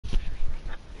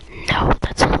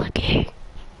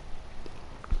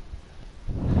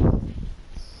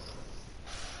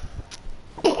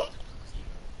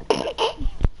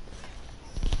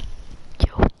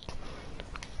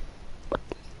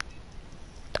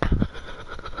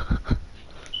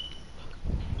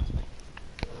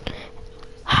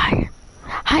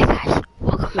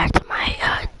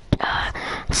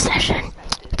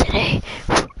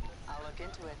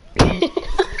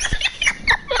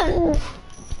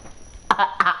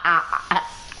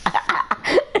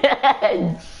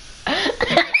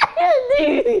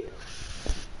Dude.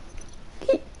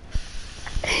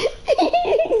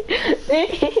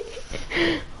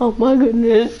 Oh my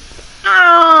goodness.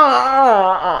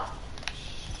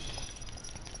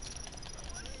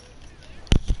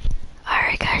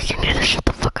 Alright guys, you need to shut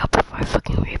the fuck up before I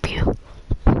fucking rape you.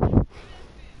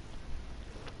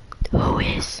 Who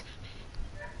is?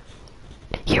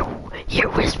 You're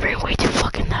whispering way too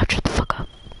fucking loud, shut the fuck up.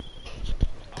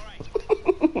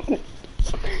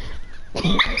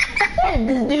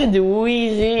 This dude's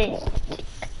wheezing.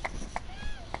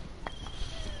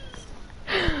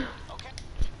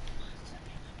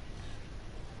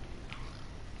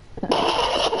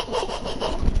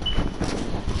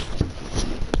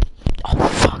 Oh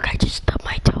fuck, I just stubbed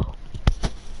my toe.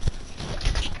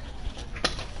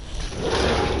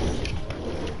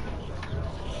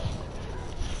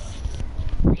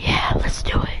 Yeah, let's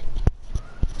do it.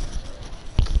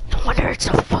 No wonder it's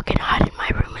so fucking hot in my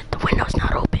room and the window's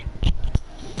not open.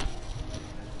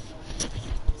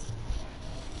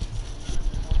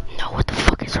 No, what the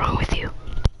fuck is wrong with you?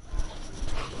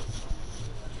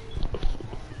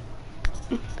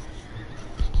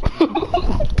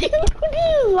 Dude, what are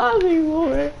you laughing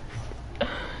for?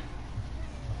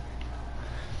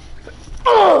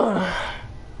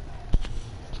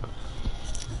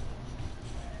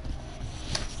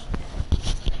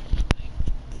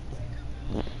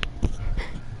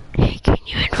 Hey, can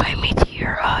you invite me to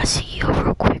your CEO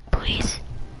real quick, please?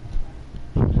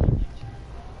 No,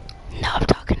 I'm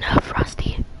talking to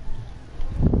Frosty.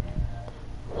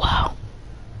 Wow.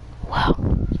 Wow.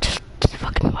 Just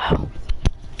fucking wow.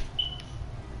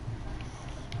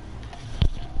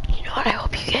 You know what I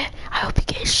hope you get? I hope you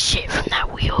get shit from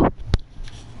that wheel.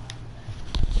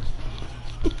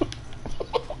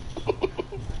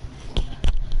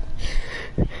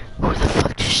 Who the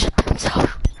fuck just shit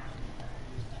themselves?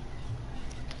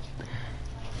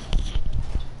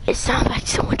 It sounds like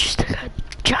someone just took a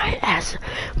giant ass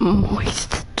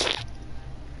moist.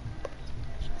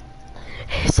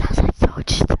 It sounds like someone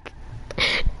just took...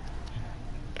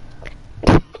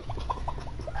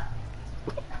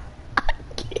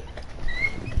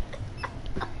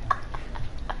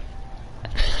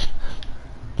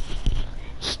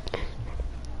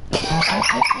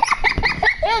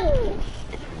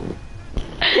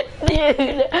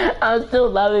 Dude, I'm still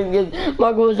laughing because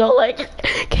Marco was all like,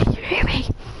 can you hear me?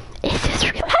 Is this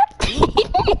relaxing?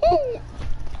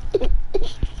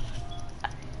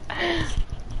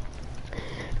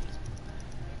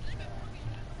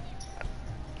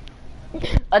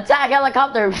 Attack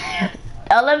helicopter!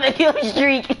 11 kill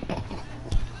streak!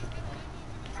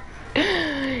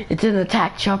 It's an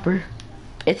attack chopper.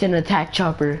 It's an attack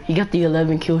chopper. He got the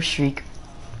 11 kill streak.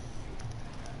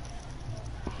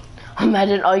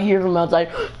 Imagine all you hear from outside.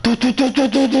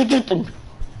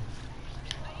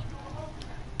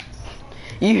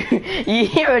 You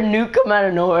hear a nuke come out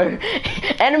of nowhere.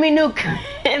 Enemy nuke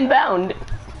inbound.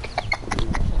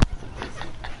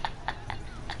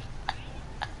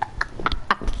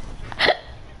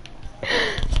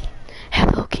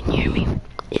 Hello, can you hear me?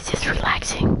 Is this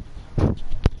relaxing?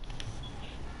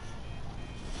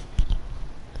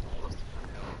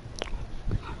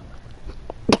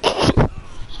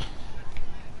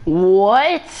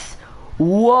 What?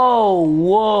 Whoa,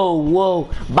 whoa, whoa.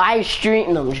 Buy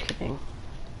stream. No, I'm just kidding.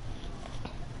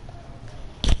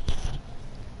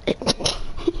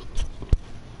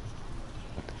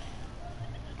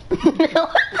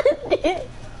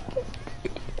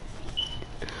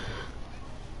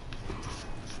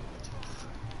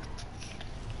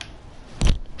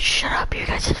 Shut up, your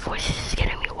guys' voices is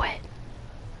getting me wet.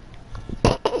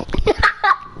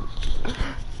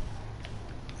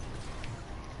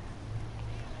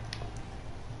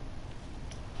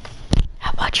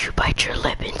 How about you bite your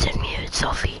lip and send me a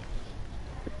selfie?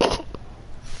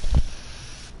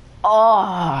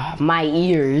 Oh, my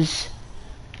ears.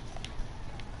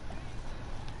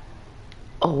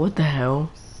 Oh, what the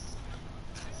hell?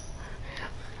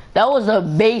 That was a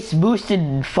bass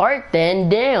boosted fart then,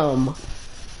 damn.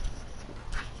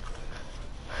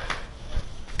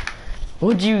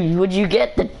 Would you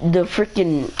get the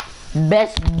freaking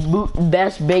best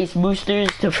bass boosters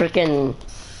to freaking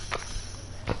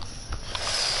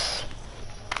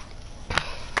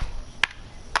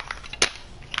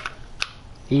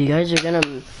You guys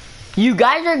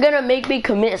are gonna make me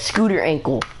commit scooter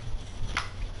ankle.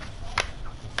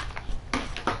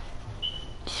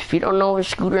 If you don't know what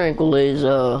scooter ankle is,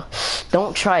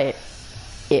 don't try it.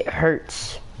 It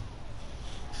hurts.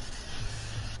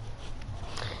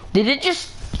 Did it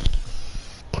just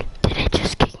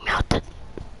kick me out the...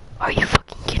 Are you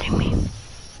fucking kidding me?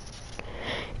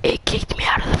 It kicked me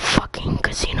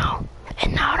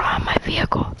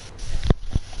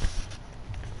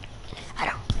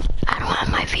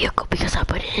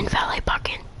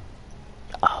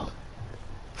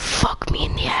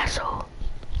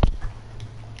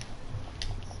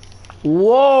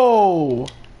Whoa!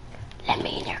 Let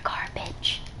me in your car,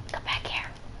 bitch. Come back here.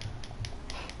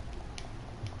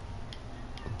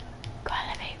 Go on,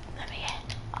 let me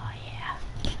in. Oh yeah.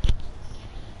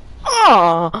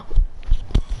 Oh.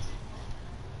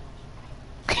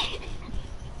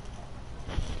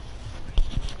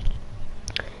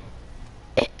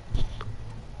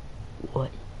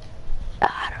 What?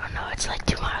 I don't know. It's like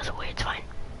 2 miles away. It's fine.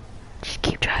 Just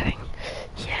keep driving.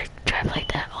 Yeah, drive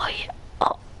like that. Oh yeah.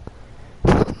 Oh.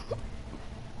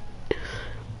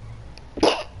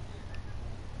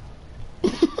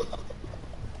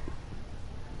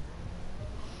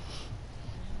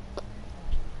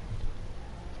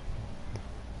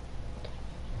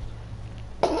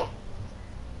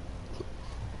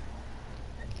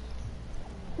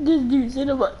 This dude said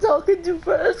I'm talking too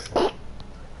fast.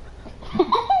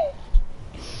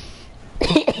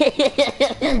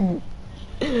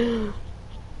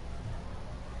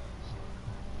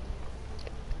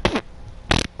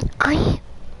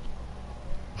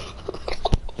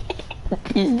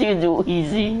 These dudes are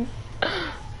easy.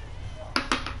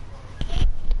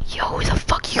 Yo, who the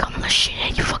fuck you coming to shit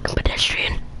at, you fucking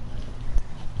pedestrian?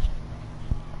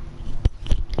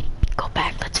 Go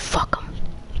back, let's fuck him.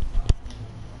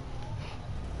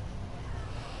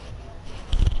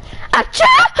 Achoo!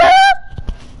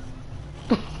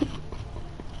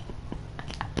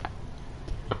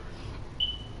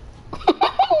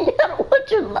 I don't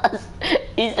want your Los.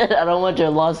 He said I don't want your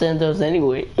Los Santos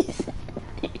anyways.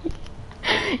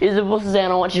 You're supposed to say I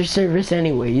don't want your service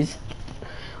anyways.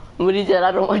 But he said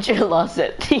I don't want your Los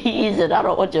Santos. He said I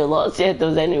don't want your Los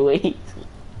Santos anyways.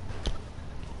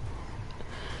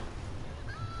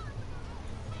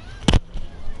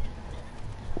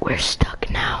 We're stuck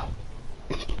now.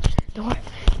 Don't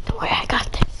worry, I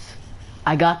got this.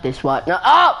 I got this, what? No,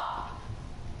 oh!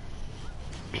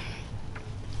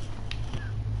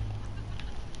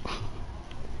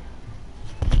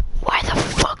 Why the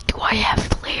fuck do I have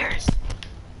flares?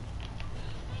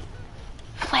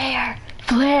 Flare,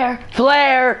 flare,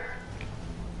 flare!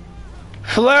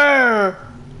 Flare!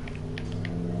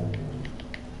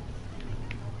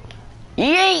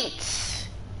 Yeets!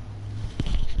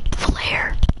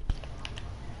 Flare.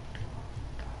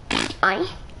 I.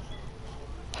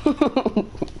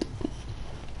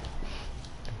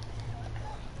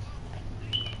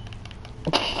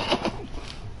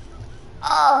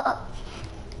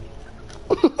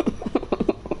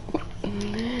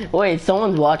 Wait,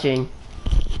 someone's watching.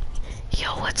 Yo,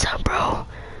 what's up, bro?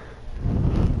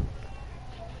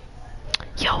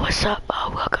 Yo, what's up?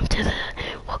 Welcome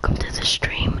to the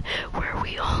stream where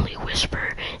we only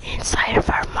whisper inside of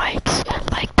our mics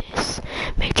like this.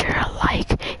 Make sure to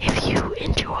like if you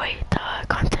enjoy the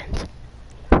content.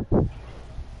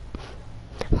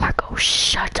 Marco,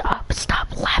 shut up.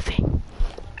 Stop laughing.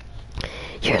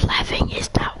 Your laughing is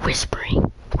not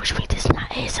whispering, which means it's not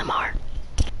ASMR.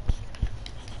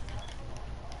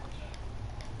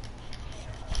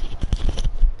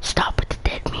 Stop with the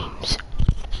dead memes.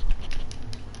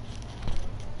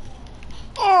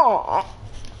 Oh.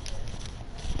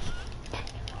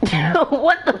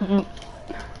 What the?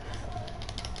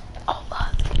 Oh,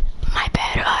 my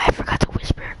bad. I forgot to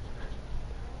whisper.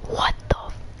 What the?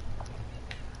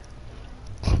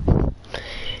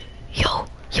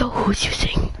 Yo, who's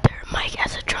using their mic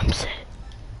as a drum set?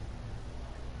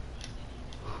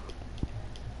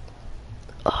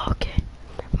 Oh, okay.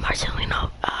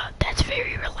 Marcelino, that's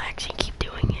very relaxing. Keep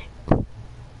doing it.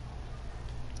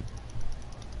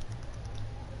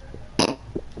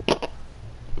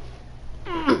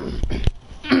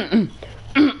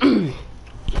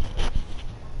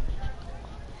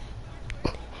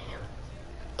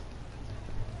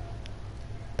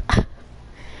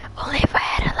 Only if I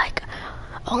had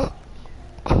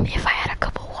if I had a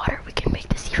cup of water, we can make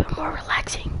this even more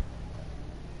relaxing.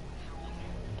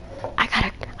 I got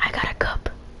a cup.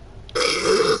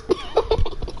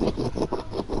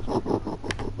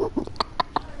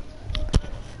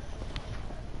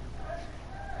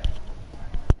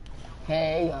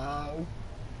 Hey,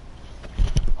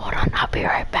 hold on, I'll be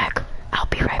right back. I'll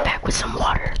be right back with some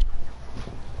water.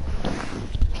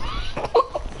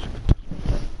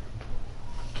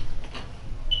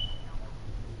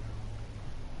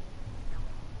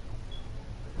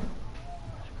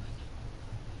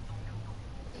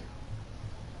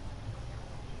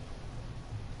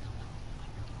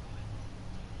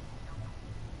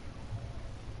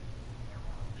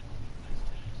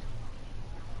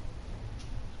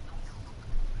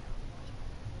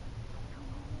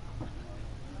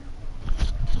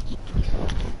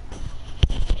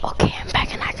 Okay, I'm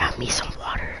back and I got me some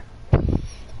water.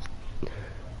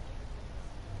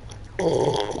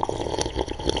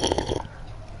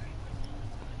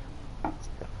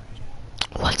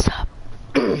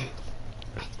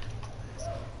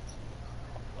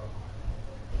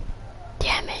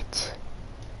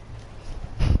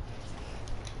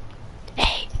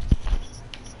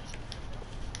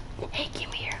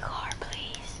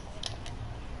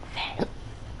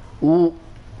 Ooh.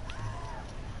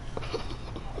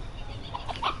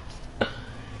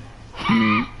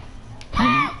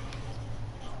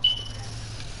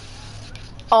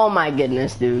 Oh my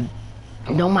goodness, dude.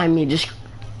 Don't mind me, just,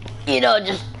 you know,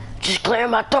 just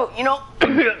clearing my throat, you know?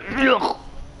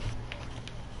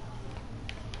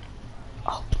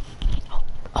 Oh,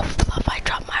 Fluff, I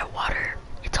dropped my water.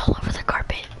 It's all over the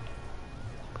carpet.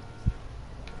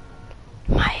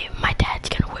 My dad's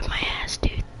gonna whip my ass,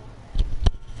 dude.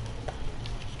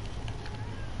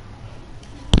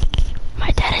 My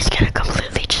dad is gonna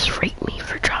completely just rape me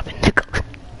for dropping the carpet.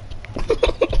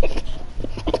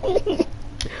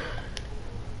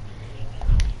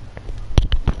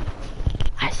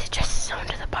 I suggest someone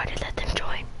to the party, let them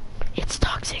join. It's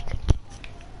toxic.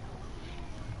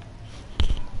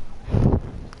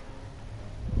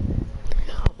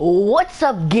 What's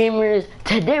up, gamers?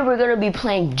 Today we're gonna be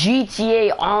playing GTA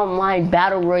Online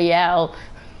Battle Royale.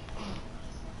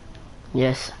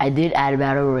 Yes, I did add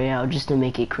Battle Royale just to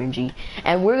make it cringy.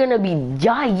 And we're gonna be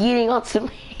eating on some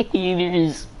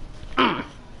haters.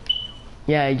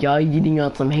 Yeah, y'all eating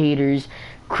on some haters,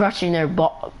 crushing their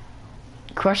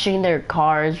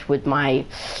cars with my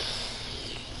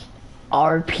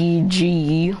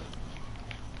RPG.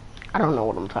 I don't know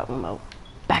what I'm talking about.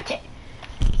 Back to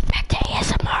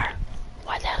ASMR.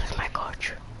 Why the hell is my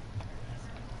coach?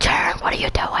 Turn, what are you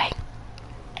doing?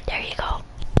 There you go.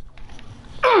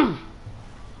 I'm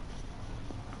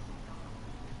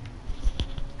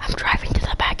driving to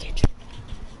the package.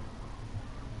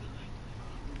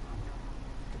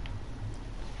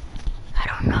 I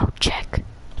don't know, check.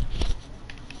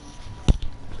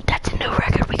 That's a new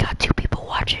record, we got 2 people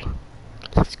watching.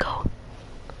 Let's go.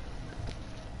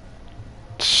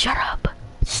 Shut up.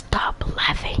 Stop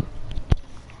laughing.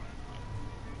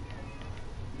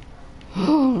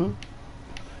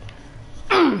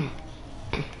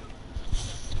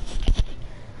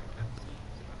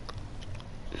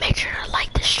 Make sure to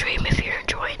like the stream if you're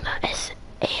enjoying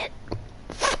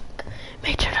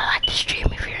Make sure to like the stream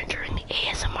if you're enjoying the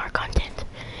ASMR content,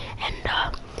 and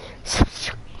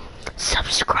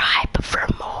subscribe for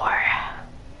more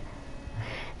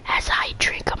as I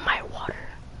drink my water.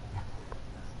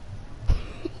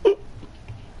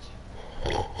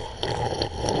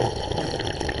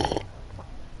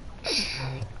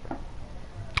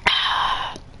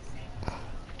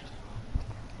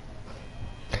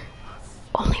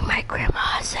 Only my grandma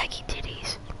has saggy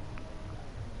titties.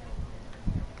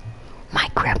 My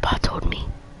grandpa told me.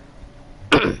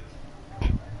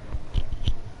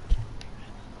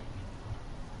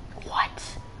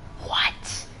 What?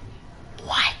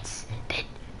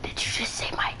 Did you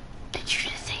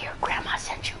just say your grandma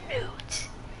sent you nudes?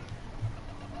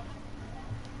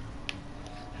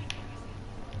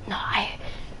 No, I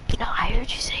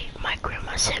heard you say my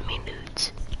grandma sent me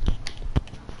nudes.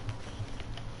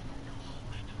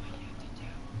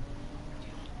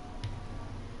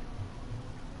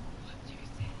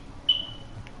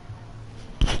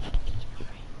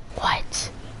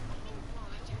 What?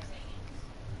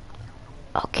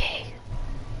 Okay.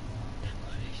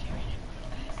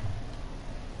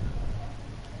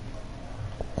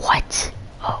 What?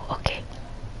 Oh, okay.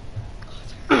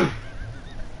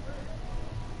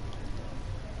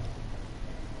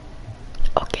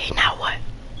 Okay, now what?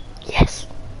 Yes.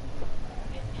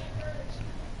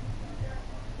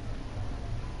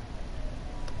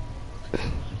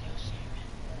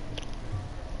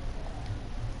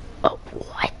 Oh,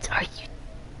 what are you?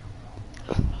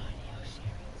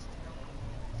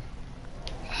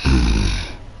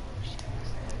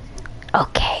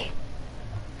 Okay.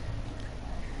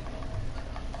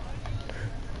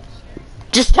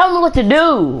 Just tell me what to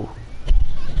do.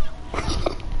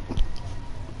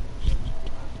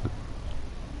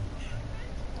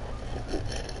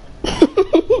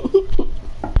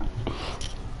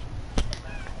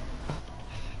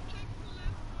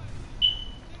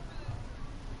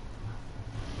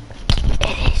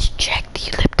 It is checked,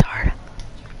 you libtard.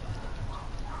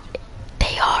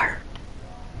 They are.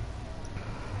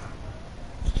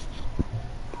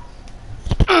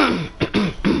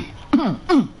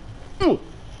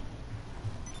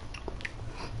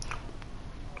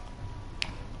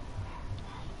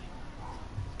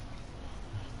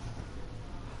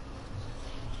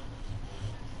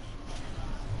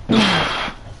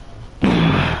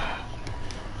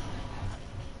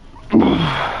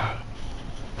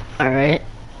 Alright.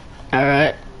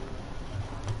 Alright.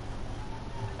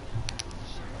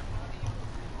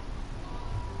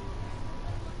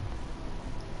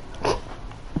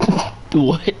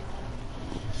 What?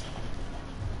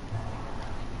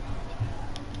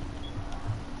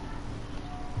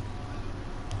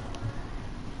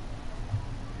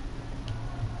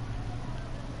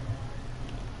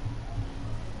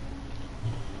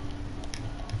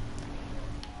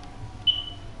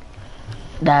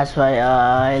 That's why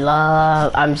I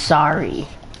love. I'm sorry.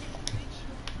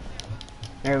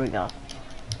 There we go.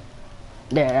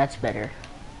 There, that's better.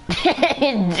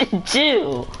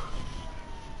 Two.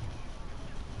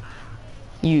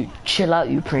 You chill out,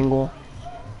 you Pringle.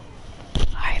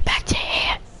 Alright, back to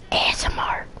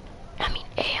ASMR. I mean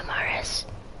AMRS.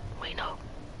 Wait, no.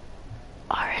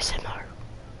 RSMR.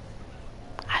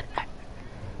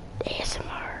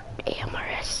 ASMR.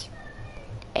 AMRS.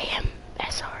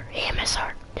 AMSR.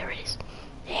 AMSR. There it is.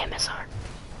 AMSR.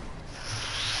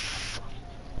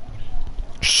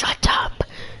 Shut up.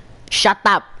 Shut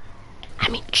up. I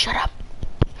mean, shut up.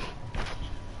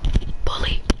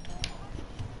 Bully.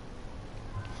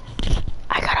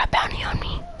 I got a bounty on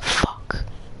me. Fuck.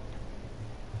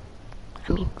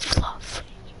 I mean, fluff.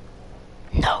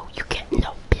 No, you can't.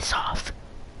 No, piss off.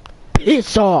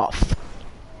 Piss off.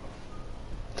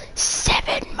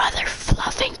 7 mother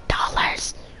fluffing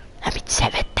dollars. I mean,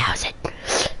 7,000.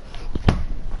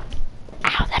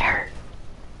 Ow, that hurt.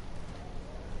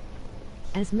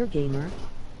 Asmer Gamer.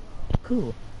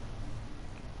 Cool.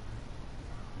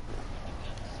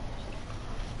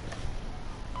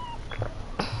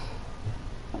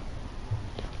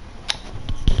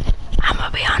 I'm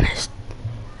gonna be honest.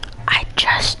 I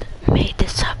just made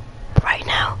this up right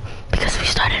now because we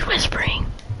started whispering.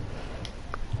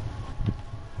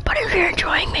 But if you're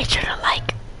enjoying, make sure to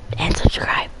like and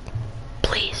subscribe.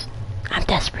 Please. I'm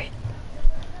desperate.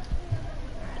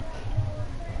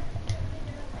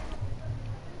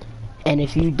 And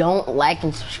if you don't like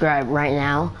and subscribe right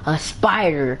now,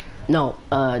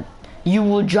 you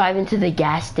will drive into the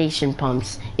gas station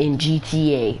pumps in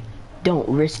GTA. Don't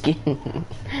risk it.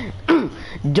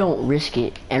 Don't risk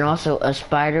it. And also, a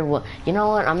spider will, you know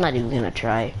what, I'm not even gonna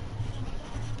try.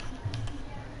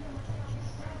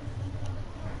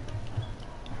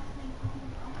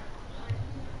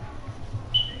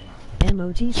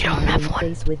 Emoji You don't have one.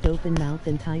 face with open mouth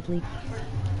and tightly.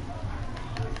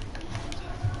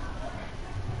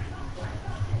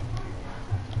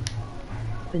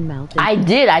 Open mouth. I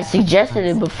did, I suggested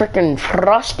it, but freaking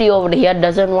Frosty over here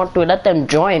doesn't want to let them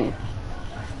join.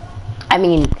 I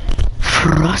mean,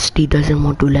 Frosty doesn't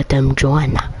want to let them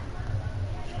join.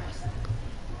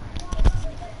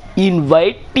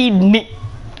 Invite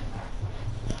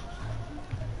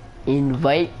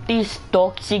this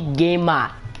toxic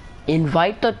gamer.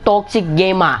 Invite the toxic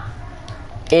gamer.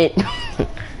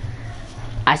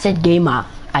 I said gamer.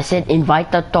 I said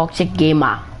invite the toxic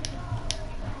gamer.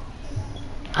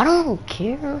 I don't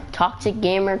care. Toxic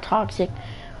gamer, toxic.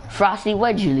 Frosty,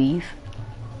 why'd you leave?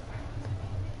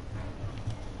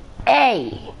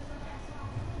 Hey!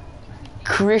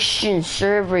 Christian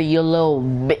server, you little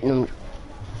bit.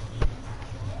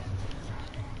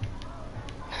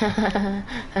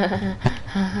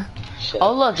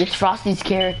 Oh look, it's Frosty's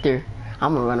character.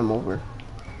 I'm gonna run him over.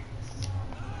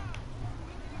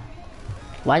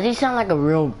 Why does he sound like a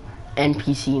real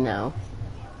NPC now?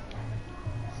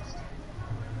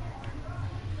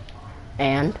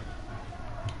 And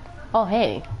oh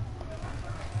hey.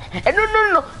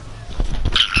 No.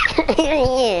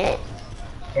 Hey,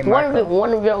 Marco.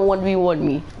 1v1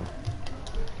 me.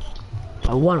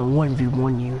 I wanna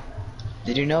 1v1 you.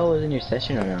 Did you know I was in your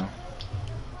session or no?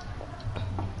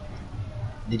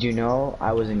 Did you know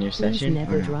I was in your Please session?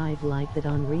 never or no? drive like that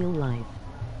on real life.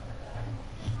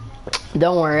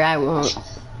 Don't worry, I won't.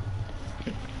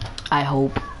 I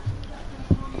hope.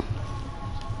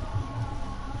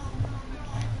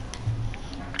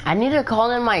 I need to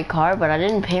call in my car, but I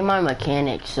didn't pay my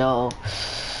mechanic, so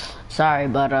sorry,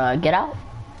 but get out.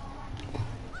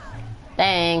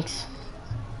 Thanks.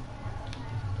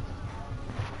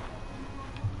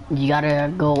 You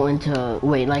gotta go into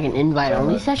like an invite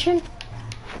only session?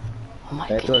 Oh my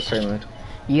goodness.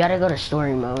 You gotta go to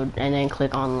story mode and then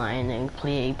click online and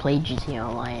play GTA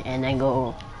Online and then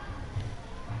go.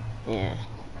 Yeah,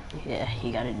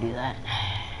 you gotta do that.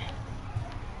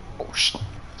 Oh shit.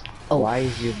 Oh, Why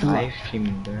is your live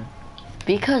streaming there?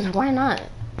 because why not?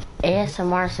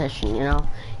 ASMR session, you know?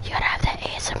 You gotta have that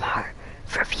ASMR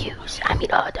for views. I mean,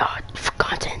 for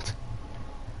content.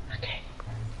 Okay.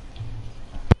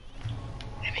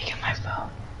 Let me get my phone.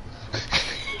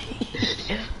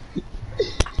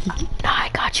 Nah, I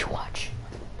got you, watch.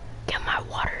 Get my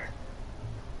water.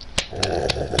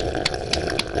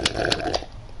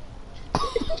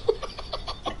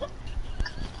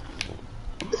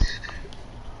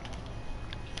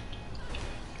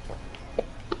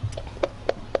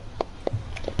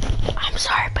 I'm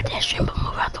sorry, pedestrian, but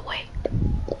move out the way.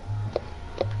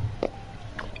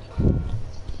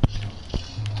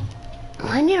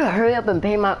 I need to hurry up and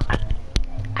pay my...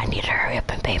 I need to hurry up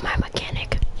and pay my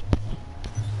mechanic.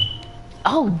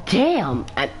 Oh damn!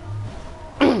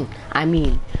 I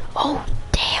mean, oh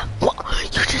damn! What? You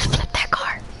just flipped that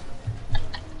car.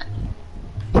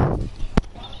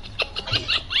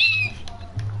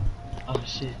 Oh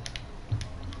shit.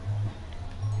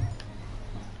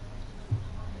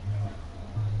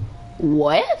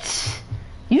 What?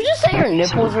 You just say your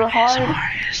nipples were hard?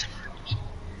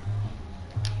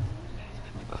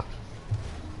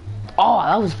 Oh,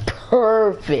 that was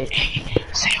perfect.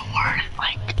 Say a word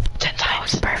like 10 That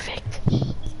was times. perfect.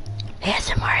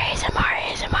 ASMR, ASMR,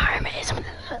 ASMR,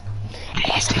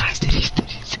 ASMR.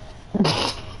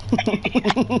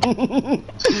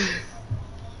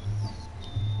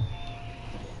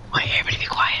 Wait, everybody be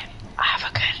quiet. I have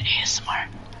a good ASMR.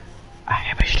 Alright,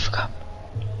 everybody should fuck up.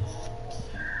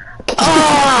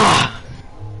 Ah!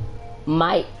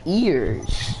 My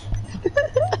ears.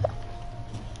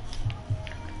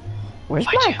 Where's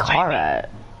Why'd my you car invite me? at?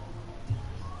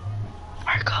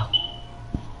 Marco.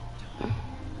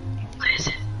 What is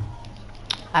it?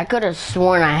 I could have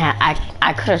sworn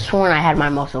I could have sworn I had my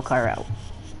muscle car out.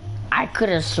 I could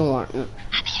have sworn.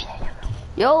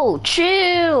 Yo,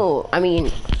 chill. I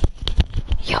mean,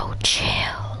 yo,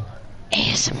 chill.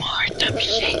 ASMR, dumb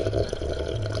shit.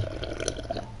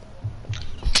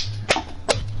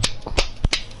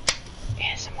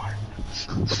 ASMR.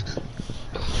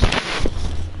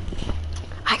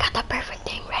 I got the perfect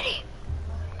thing ready.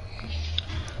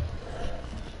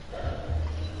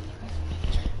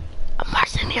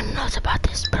 Marcinian knows about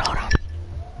this, but hold on.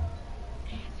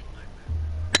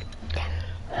 Damn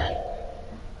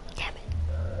it.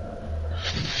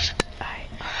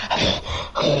 Alright.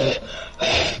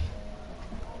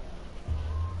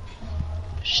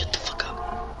 Shut the fuck up.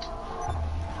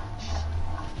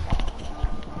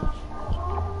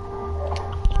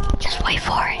 Just wait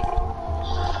for it.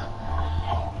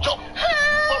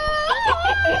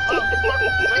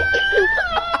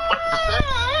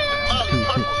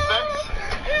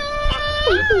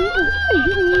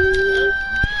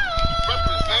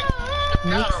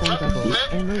 Make some bubbles.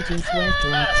 Emoji sweat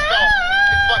drops. Mask off.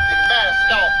 Fucking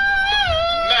mask off.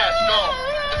 Mask off.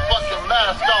 Fucking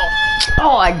mask off.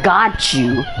 Oh, I got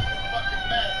you. Fucking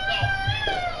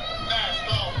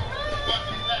mask off. Mask off.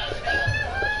 Fucking mask off.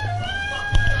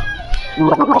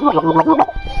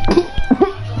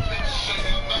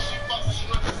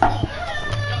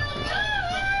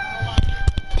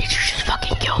 Did you just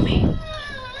fucking kill me?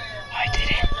 I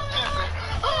did it.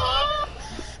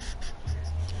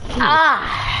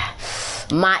 Ah,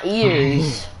 my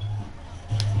ears.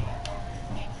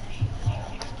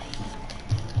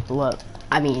 Look,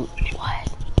 I mean, what?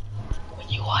 When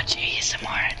you watch ASMR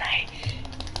at night,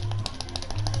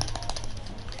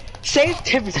 save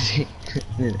 10%.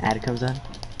 Then the ad comes on.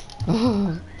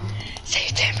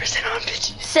 Save 10% on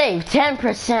bitches. Save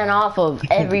 10% off of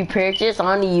every purchase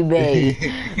on eBay.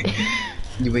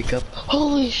 You wake up,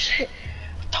 holy shit,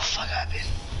 what the fuck happened?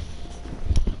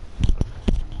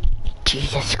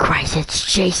 Jesus Christ, it's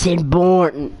Jason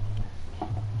Bourne.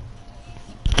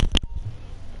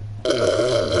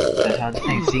 That's how the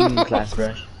singing class,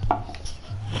 bro.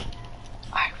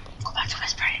 Alright, go back to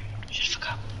whispering. Shut the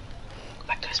fuck up. Go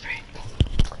back to whispering.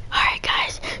 Alright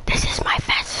guys, this is my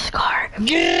fastest car.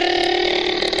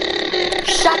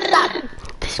 Shut up!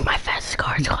 This is my fastest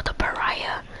car, it's called the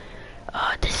Pariah.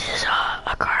 This is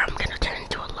a car I'm gonna turn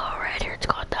into a lowrider. It's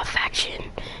called the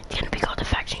Faction. It's gonna be called the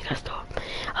Faction because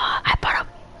I bought a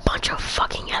bunch of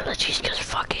fucking LGs because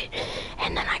fuck it.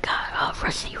 And then I got a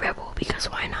Rusty Rebel because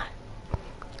why not?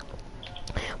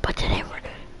 But today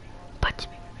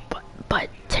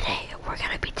today we're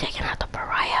gonna be taking out the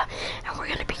Pariah and we're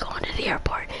gonna be going to the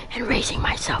airport and raising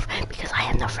myself because I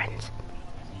have no friends.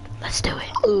 Let's do it.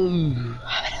 Ooh.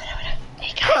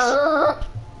 Hey guys.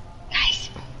 Guys.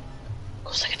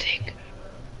 Go suck a dick.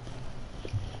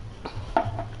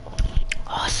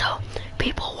 Also,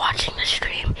 people watching the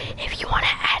stream, if you want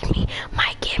to add me,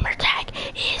 my gamer tag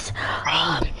is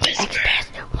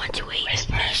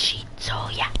XBest128 sheet. So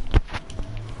yeah.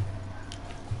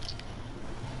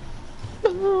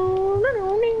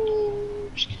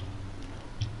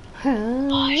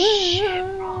 Oh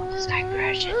shit, bro. This guy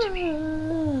crashed into me.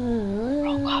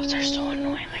 Bro, cops are so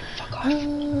annoying. Like, fuck off.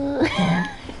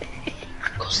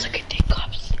 Go suck a dick,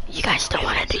 cops. You guys don't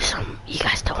want to do some. You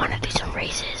guys don't want to do some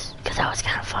races, cause that was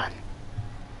kind of fun.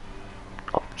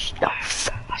 Oh, no.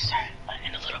 I'll start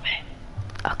in a little bit.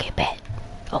 Okay, bet.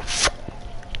 Oh.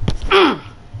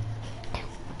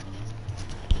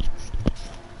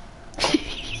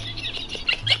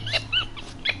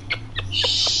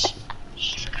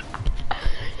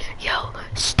 Yo,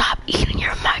 stop eating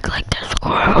your mic like this.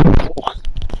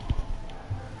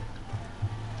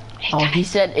 Hey Oh, guys, he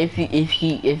said if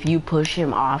you push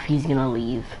him off, he's gonna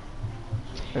leave,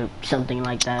 or something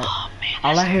like that. Oh man.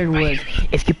 All I heard was,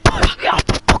 if you push me off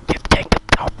the fucking thing,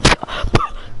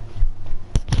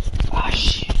 oh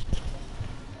shit.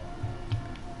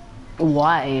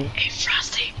 why? Hey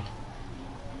Frosty.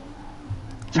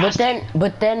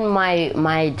 But then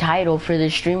my title for the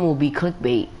stream will be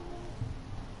clickbait.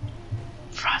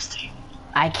 Frosty.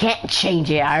 I can't change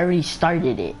it. I already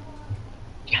started it.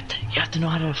 You have to know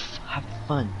how to have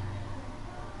fun.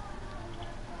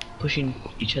 Pushing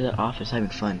each other off is having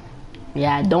fun.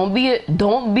 Yeah, don't be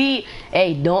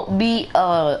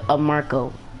a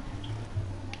Marco.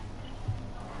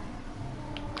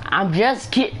 I'm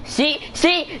just kidding. See,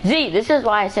 Z, this is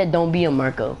why I said don't be a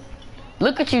Marco.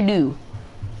 Look what you do.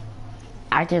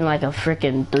 Acting like a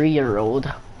freaking 3-year-old.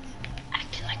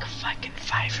 Acting like a fucking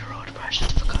 5-year-old, bro. Shut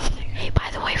the fuck up, nigga. Hey, by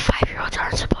the way, 5-year-olds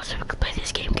aren't supposed to play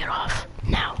this game. Get off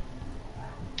now.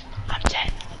 I'm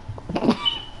 10.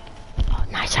 Oh,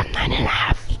 nice. I'm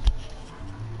 9.5.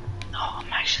 No,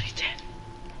 I'm actually 10.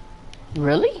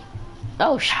 Really?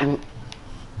 Oh shit.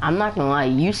 I'm not gonna lie.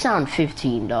 You sound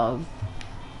 15, dog.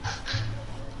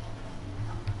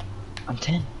 I'm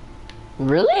 10.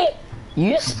 Really?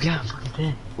 You? Yeah, I'm fucking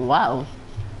 10. Wow.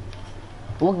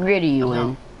 What grade are you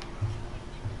in?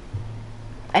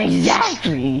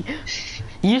 Exactly.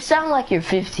 You sound like you're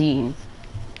 15.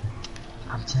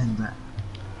 I'm 10, but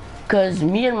Cause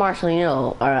me and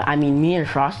Marcelino, me and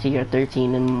Frosty are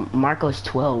 13 and Marco's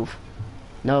 12.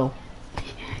 No.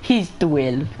 He's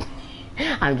 12.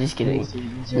 I'm just kidding.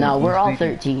 No, we're all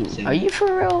 13. Are you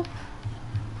for real?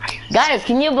 Guys,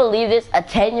 can you believe this? A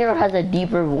 10-year-old has a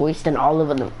deeper voice than all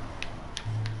of them.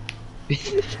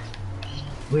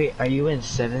 Wait, are you in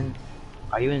 7th?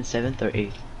 Are you in 7th or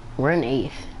 8th? We're in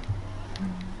 8th.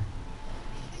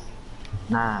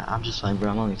 Nah, I'm just fine,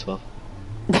 bro. I'm only 12.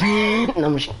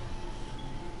 No,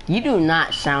 you do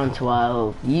not sound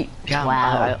 12. You Yeah,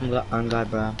 12. I'm glad,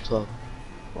 bro. I'm 12.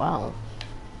 Wow,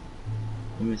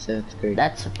 I'm in 7th grade.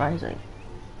 that's surprising.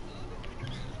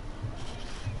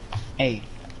 Hey,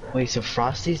 wait, so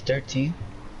Frosty's 13?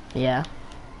 Yeah,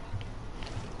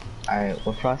 Alright,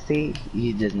 well, Frosty,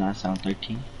 he does not sound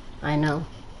 13. I know.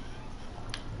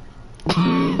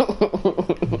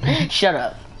 Shut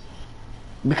up.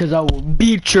 Because I will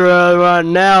beat your ass right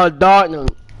now, dog. No.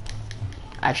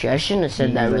 Actually, I shouldn't have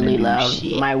said that really loud.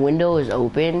 Shit. My window is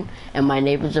open, and my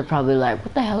neighbors are probably like,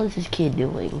 what the hell is this kid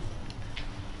doing?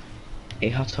 Hey,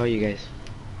 how tall are you guys?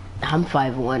 I'm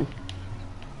 5'1".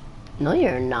 No,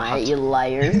 you're not, you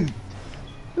liar.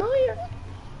 No, you're...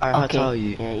 Alright, how tall are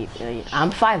you? Yeah, I'm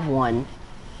 5'1".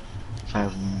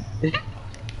 5'1".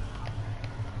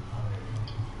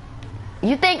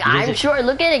 You think I'm short?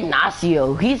 Look at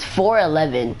Ignacio. He's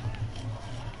 4'11".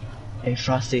 Hey,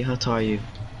 Frosty, how tall are you?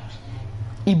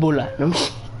 Ebola. No,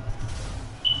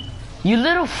 you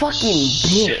little fucking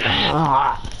bitch.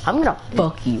 Ah, I'm gonna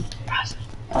fuck you.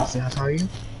 Frosty, how tall are you?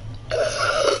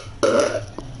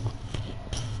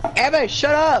 Emma,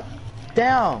 shut up!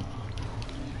 Down!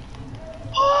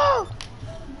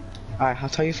 Alright, how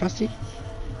tall are you, Frosty?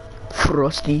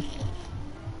 Frosty.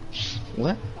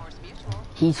 What?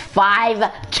 He's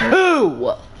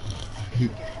 5'2".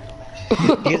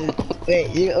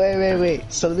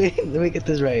 Wait. So let me get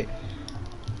this right.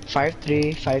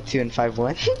 5'3", 5'2", and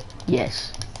 5'1"?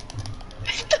 Yes.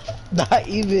 Not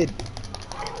even.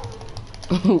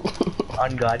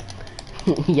 On God.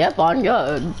 Yep, on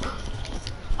God.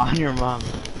 On your mom.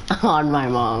 On my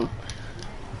mom.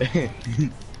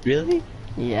 Really?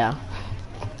 Yeah.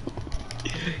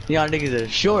 Y'all niggas are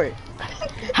short.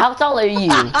 How tall are you?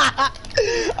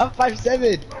 I'm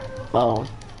 5'7". Oh.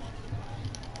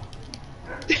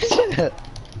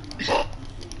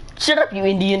 Shut up, you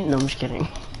Indian. No, I'm just kidding.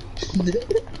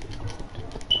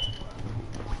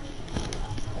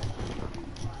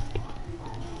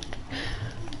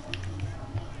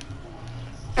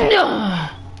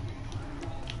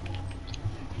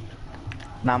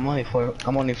 Nah, I'm only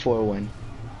 4'1".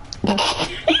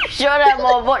 Shut up,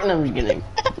 motherfucker. No, I'm just kidding.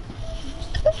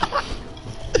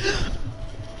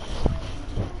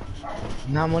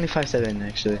 Nah, I'm only 5'7",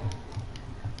 actually.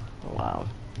 Wow.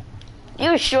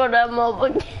 You short up,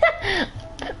 motherfucker.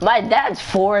 My dad's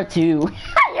 4'2".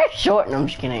 You're short. No, I'm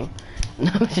just kidding.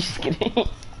 No, I'm just kidding.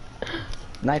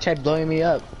 Night tried blowing me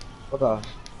up. Fuck off.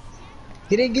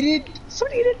 Get it.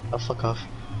 Somebody get it. Oh, fuck off.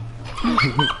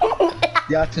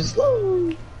 Y'all too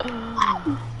slow.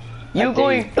 You're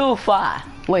going too far.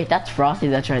 Wait, that's Frosty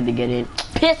that tried to get in.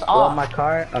 Piss Go off. on my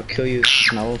car, I'll kill you.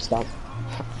 No, I won't stop.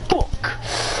 Fuck.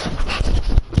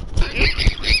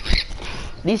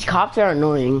 These cops are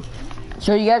annoying.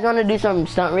 So you guys want to do some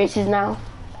stunt races now?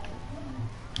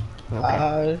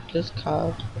 Just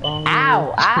cop on.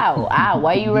 Ow, ow, ow.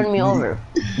 Why are you running me over?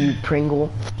 You Pringle.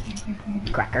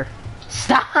 Cracker.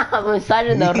 Stop! I'm inside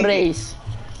of the race.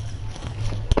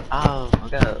 Oh my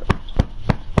god.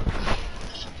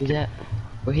 Who's that?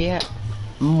 Where he at?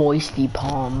 Moisty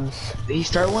palms. Did he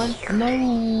start one?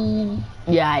 No.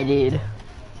 Yeah, I did.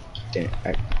 Damn,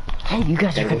 alright. Hey, you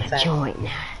guys are Gotta go gonna fast. join.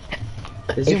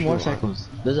 Let's If do you motorcycles.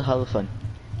 Those are hella fun.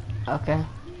 Okay.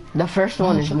 The first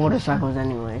one is motorcycles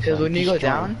anyway. Because so when you go just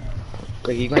join. down,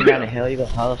 like you're going down a hill, you go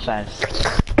hella fast.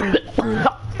 Can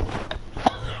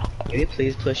we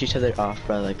please push each other off,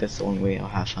 bro? Like that's the only way I'll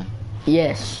have fun.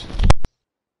 Yes.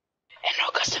 And no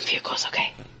custom vehicles,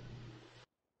 okay?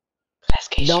 That's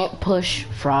gay shit. Don't push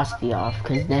Frosty off,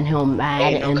 cause then he'll mad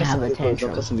Hey, no and custom have a vehicles, no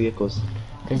tantrum. custom vehicles.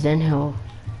 Cause then he'll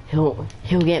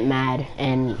get mad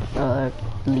and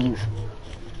leave.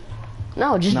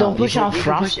 No, just don't push off you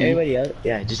can push Frosty. everybody else.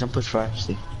 Yeah, just don't push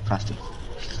Frosty. Frosty.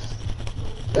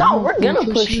 No, we're gonna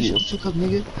push you. Fuck up,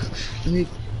 nigga. Let me...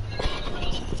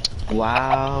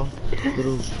 Wow,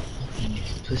 little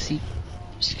pussy.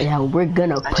 Yeah, we're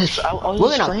gonna I push. just- I was We're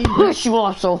just gonna playing, push you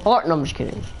off so hard. No, I'm just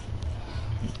kidding.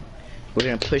 We're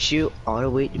gonna push you all the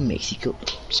way to Mexico.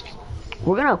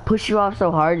 We're gonna push you off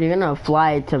so hard. You're gonna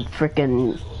fly to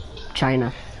frickin'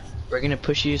 China. We're gonna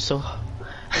push you so.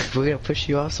 We're gonna push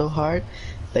you off so hard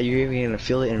that you're even gonna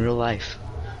feel it in real life.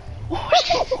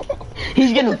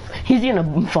 He's gonna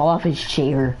fall off his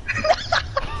chair.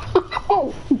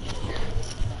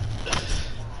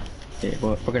 Yeah,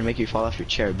 we're gonna make you fall off your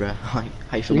chair, bro. How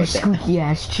you feel Your about that? squeaky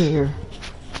ass chair.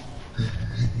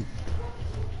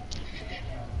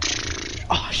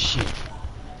 Oh shit.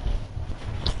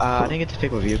 I didn't get to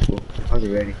pick my vehicle. I was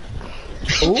ready.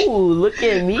 Ooh, look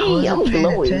at me. I wasn't I'm paying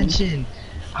glowing. attention.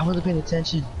 I wasn't paying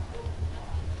attention.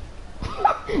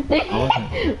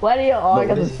 Why do you all No,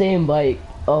 got the this- same bike?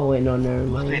 Oh wait, no, never I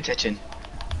wasn't paying mind. attention.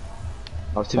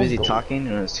 I was too busy Let's go. talking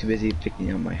and I was too busy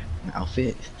picking out my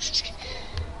outfit.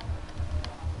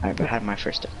 Alright, but I had my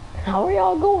first step. How are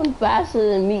y'all going faster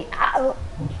than me? Ow.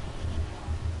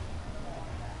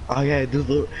 Oh yeah, this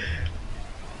little.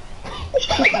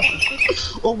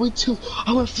 Oh wait, too.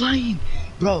 I went flying,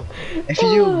 bro. If you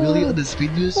do really on the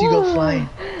speed boost, you go flying.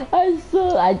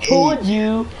 I told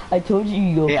you. I told you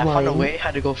you go Hey, I flying. found a way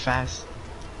how to go fast.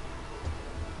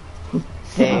 Yeah,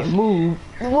 Hey, move.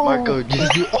 Marco,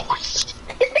 just do. Oh shit.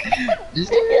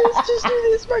 Just do this. Just do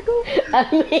this, Marco. I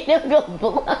made him go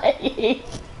flying.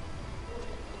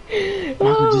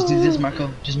 Marco, just do this, Marco.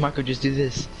 Marco, just do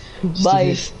this. Just Bye. do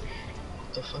this.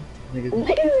 What the fuck, nigga?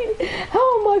 Dude,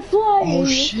 how am I flying? Oh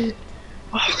shit.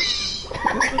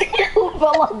 Who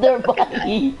fell off their bike?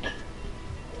 You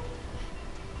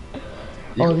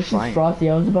Oh, go this flying. is Frosty.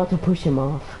 I was about to push him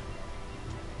off.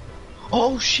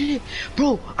 Oh shit,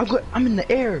 bro! I'm in the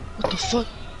air. What the fuck?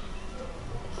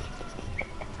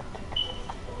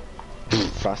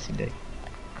 Frosty Day.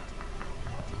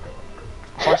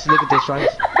 Frosty, look at this, Frosty.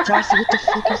 Frosty, what the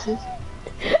fuck is this?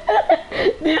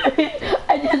 Dude,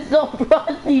 I just saw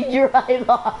Frosty drive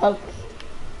off.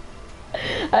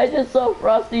 I just saw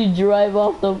Frosty drive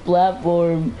off the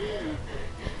platform.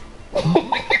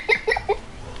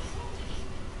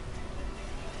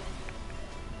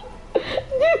 Dude,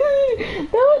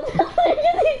 that was like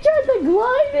he tried to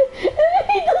glide and then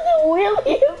he does a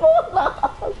wheelie and falls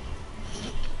off.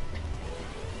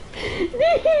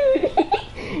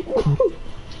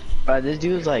 Dude. This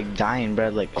dude's like dying, bro.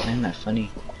 Like, isn't that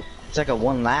funny? It's like a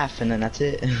one laugh and then that's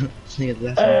it. This nigga's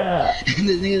laughing. And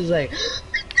this nigga's like,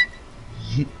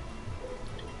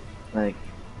 like,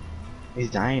 he's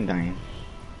dying.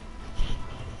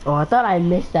 Oh, I thought I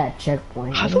missed that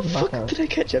checkpoint. How I the was about fuck to- did I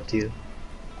catch up to you?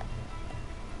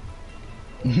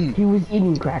 He was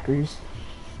eating crackers.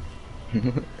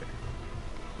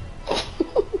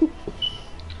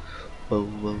 Whoa,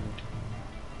 whoa.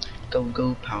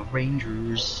 Go, Power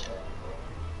Rangers.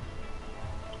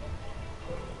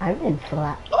 I'm in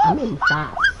fast.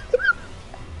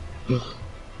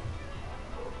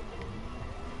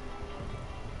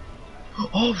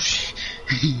 Oh shit.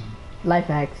 Life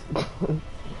hacks.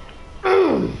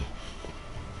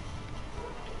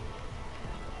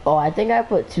 Oh, I think I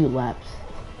put 2 laps.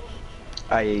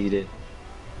 Ah, yeah, you did.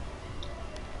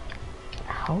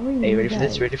 How are you? Hey, ready for guys?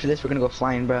 this? Ready for this? We're gonna go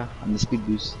flying, bro. On the speed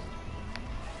boost.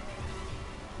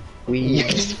 We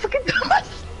just fucking dumbass.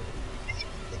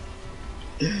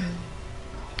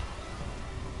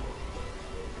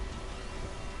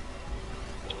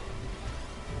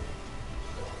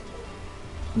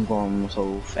 I'm going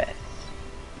so fast.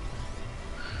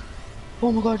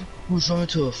 Oh my god, who's running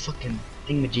to a fucking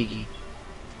thingamajiggy?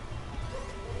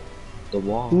 The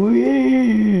wall.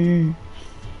 Whee!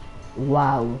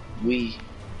 Wow. We.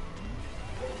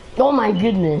 Oh my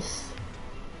goodness.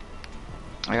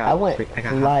 I went I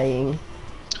got flying.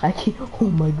 I can't. Oh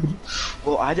my goodness.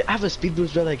 Well, I have a speed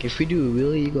boost, bro. Like if we do a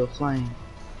wheelie, you go flying.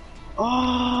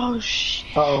 Oh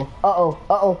shit. Uh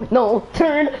oh. No,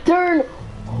 turn.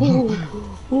 Ooh,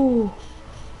 ooh.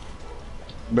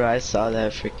 Bro, I saw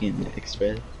that freaking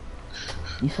express.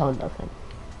 You saw nothing.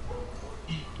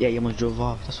 Yeah, you almost drove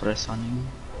off. That's what I saw. Nigga.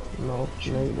 No,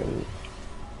 you didn't.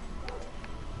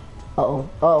 Uh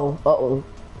oh.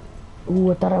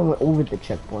 Ooh, I thought I went over the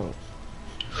checkpoint.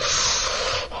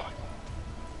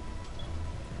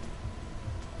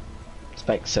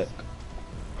 Spikes suck.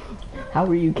 How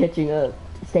are you catching up?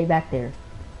 Stay back there.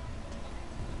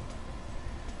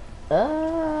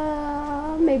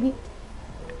 Maybe.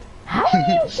 How are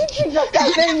you catching up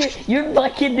that thing? Your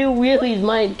butt can do wheelies,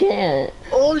 mine can't.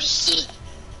 Oh shit.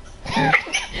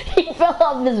 He fell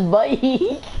off his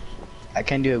bike. I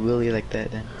can't do a wheelie like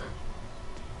that then.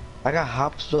 I got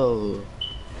hops though.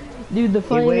 Dude, the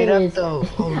funny wait thing up is, though.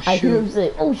 Oh I hear shoot. him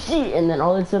say, "Oh shit," and then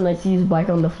all of a sudden I see his bike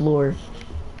on the floor.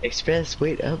 Express,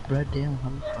 wait up, bro. Damn,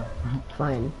 I'm fine.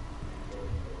 Fine.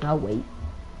 I'll wait.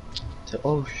 So,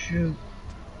 oh shoot.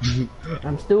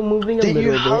 I'm still moving a Then little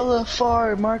you're bit. hella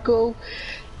far, Marco.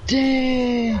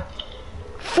 Damn.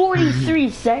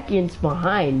 43 seconds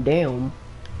behind, damn.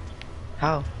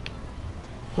 How?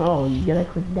 Oh, you gotta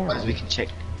click Because down. we can check.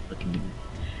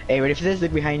 Hey, ready for this?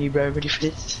 Look behind you, bro. Ready for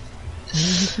this?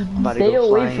 I'm about to Stay go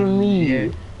away flying from me.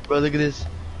 here. Bro, look at this.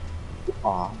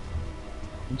 Aw.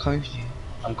 I'm coming to you.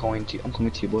 I'm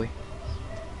coming to you, boy.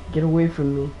 Get away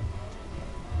from me.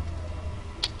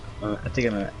 I think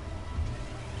I'm at.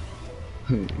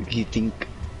 You think?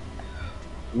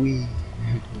 We.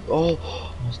 Oh,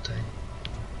 almost died.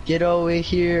 Get over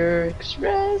here,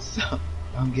 Express.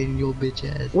 I'm getting your bitch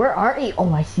ass. Where are you?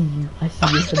 Oh, I see you. I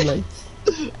see your headlights.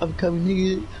 I'm coming,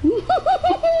 nigga.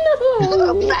 No.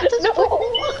 I'm fast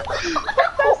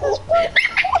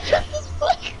as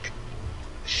fuck.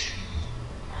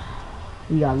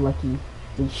 You got lucky.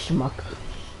 You schmuck.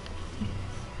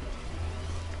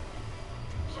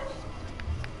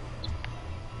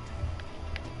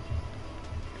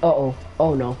 Uh-oh.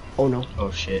 Oh no. Oh no. Oh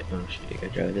shit. You gotta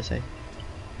drive this way.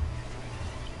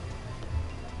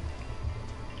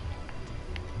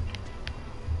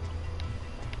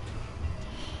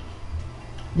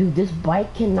 Dude, this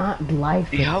bike cannot glide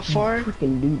for Hey, how far?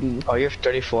 freaking doo-doo. Oh, you're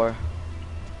 34.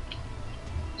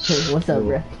 What's up,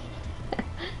 bro?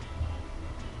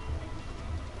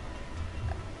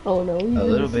 Oh no. A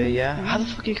little bit, yeah. How the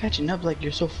fuck are you catching up? Like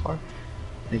you're so far.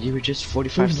 Like you were just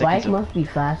 45 His seconds. bike must be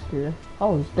faster.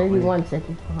 Oh, he's 31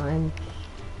 seconds behind.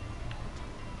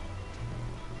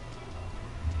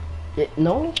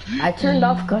 No, I turned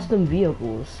off custom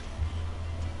vehicles.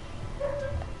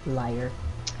 Liar.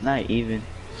 Not even.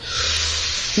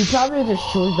 He probably just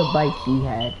chose the bike he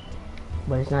had,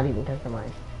 but it's not even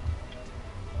customized.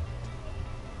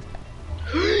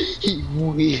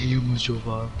 He almost drove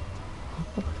off.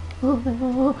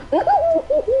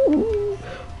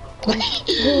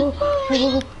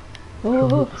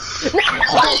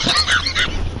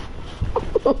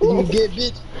 You get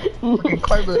bitch. Fucking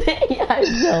karma. I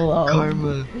fell off.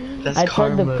 Karma. That's I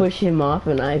tried karma. to push him off,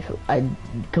 and I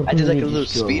completely I did like a little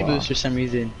just drove speed off. boost for some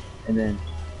reason, and then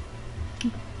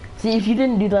See, if you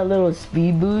didn't do that little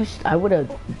speed boost, I would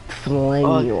have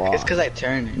flamed you off. it's because I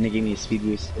turned and they gave me a speed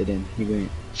boost, and then he went.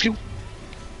 Phew.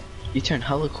 You turned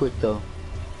hella quick though.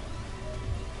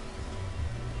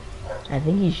 I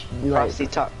think he's like Frosty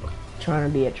top. trying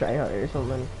to be a tryhard or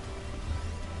something.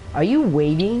 Are you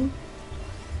waiting?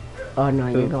 Oh no,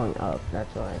 you're Who? going up.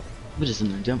 That's why. We're just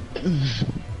gonna jump.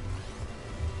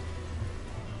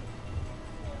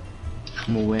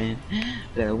 I'm gonna win.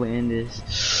 Gotta win this.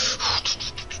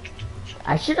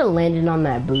 I should have landed on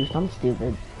that boost. I'm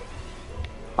stupid.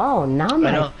 Oh, now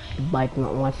my know. bike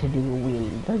wants to do a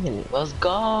wheelie, doesn't it? Let's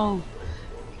go.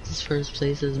 This first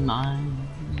place is mine.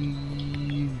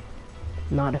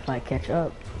 Not if I catch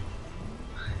up.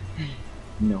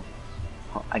 No.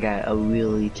 I got a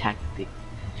wheelie tactic.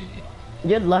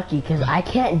 You're lucky, cause I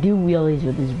can't do wheelies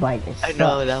with this bike. It I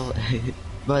know sucks. that.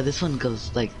 But this one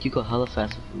goes like you go hella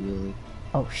fast with a wheelie.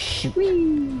 Oh shoot!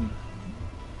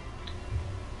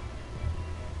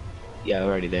 Yeah,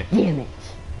 already there. Damn it.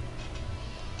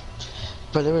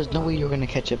 But there was no way you were gonna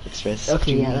catch up, Express.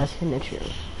 Okay, yeah, that's kinda true.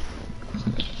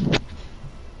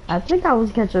 I think I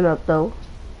was catching up though.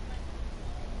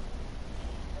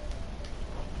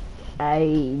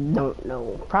 I don't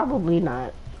know. Probably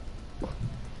not.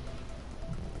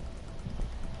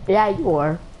 Yeah, you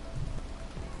are.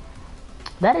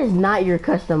 That is not your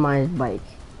customized bike.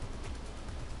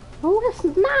 No, it's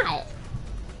not.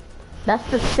 That's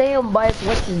the same bike.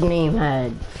 What's his name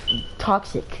had?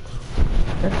 Toxic.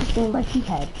 That's the same bike he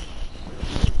had.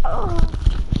 Oh.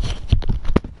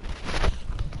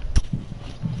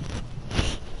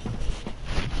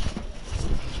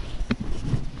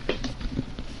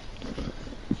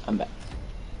 I'm back.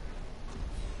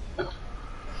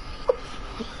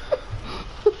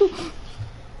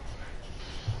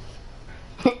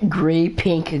 Gray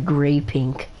pink, gray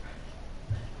pink.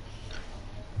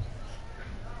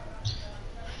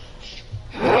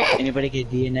 Anybody get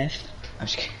DNF? I'm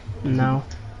just kidding. No.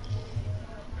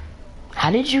 How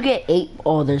did you get 8?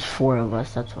 Oh, there's 4 of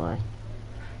us, that's why.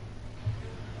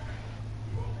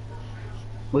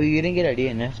 Well, you didn't get a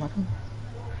DNF, Michael?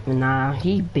 Nah,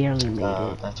 he barely made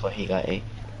it. That's why he got 8.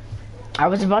 I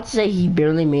was about to say he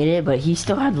barely made it, but he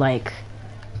still had like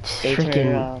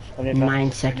freaking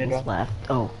 9 seconds left.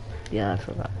 Oh, yeah, I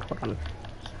forgot. Hold on.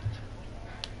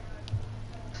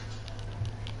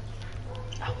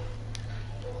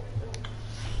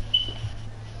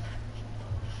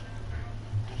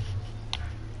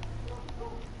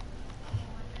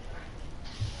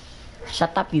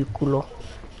 Shut up, you culo.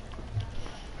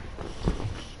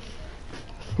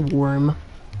 Worm.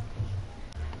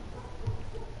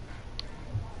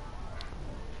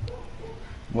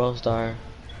 World Star.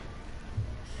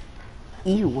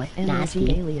 Ew, Emoji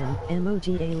nasty. alien,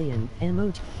 emoji alien,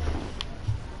 emoji.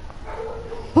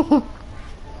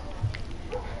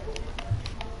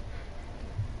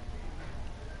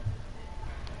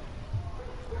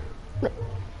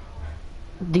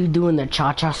 Dude doing the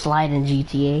cha-cha slide in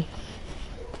GTA.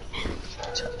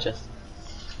 Just.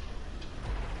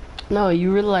 No,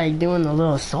 you were like doing the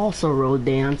little salsa road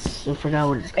dance. I forgot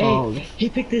what it's called. Hey, he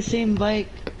picked the same bike.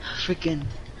 Freaking.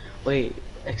 Wait,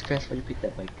 Express, why'd you pick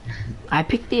that bike? I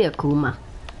picked the Akuma.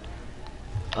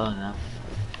 Oh no.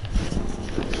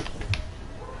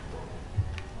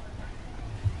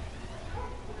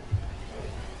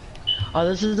 Oh,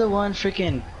 this is the one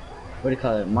freaking. What do you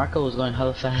call it? Marco was going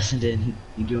hella fast and then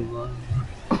you do one.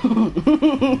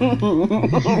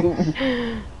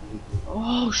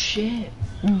 Oh shit.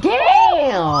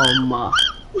 Damn! I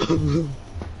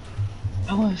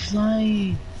went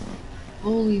flying.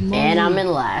 Holy moly. And I'm in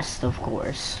last, of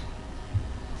course.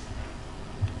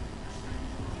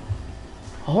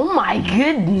 Oh my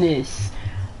goodness!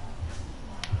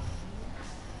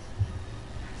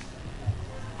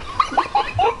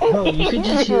 Bro, you could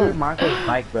just hear Marco's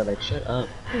bike, bro. Like, shut up.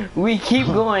 We keep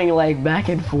going like back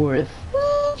and forth.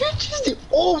 You just did.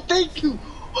 Oh, thank you.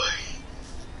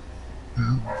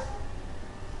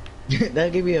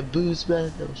 That gave me a boost, bro.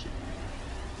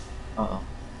 Uh-oh.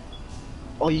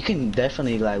 Oh, you can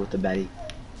definitely glide with the baddie.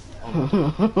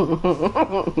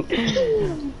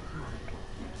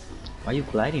 Why are you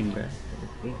gliding, bro?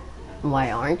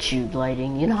 Why aren't you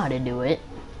gliding? You know how to do it.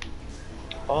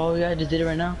 Oh, yeah, I just did it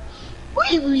right now.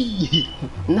 Wee wee.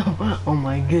 No, oh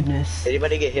my goodness.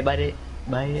 Anybody get hit by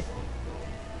it?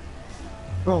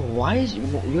 Bro, why is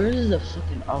yours is a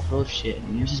fucking off-road shit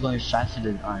and yours is going faster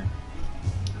than ours?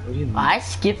 What do you mean? I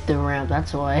skipped the ramp,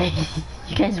 that's why.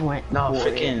 You guys went. No, for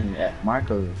it. freaking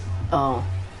Marco. Oh.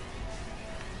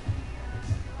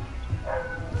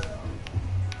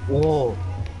 Whoa.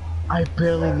 I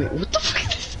barely made. What the fuck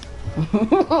is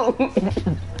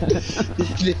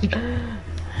this?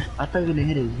 I thought you were gonna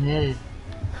hit his head.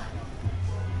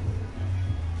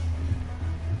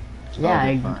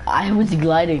 Yeah, I was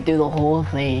gliding through the whole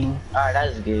thing. Alright, that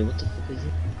is good. What the fuck is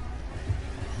it?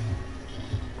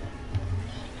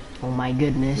 Oh my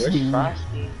goodness, Where's dude.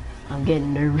 Frosty? I'm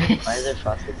getting nervous. Why is there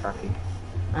Frosty talking?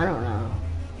 I don't know.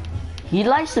 He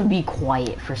likes to be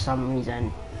quiet for some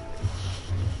reason.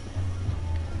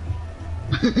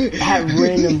 At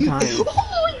random times. Oh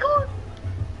my god!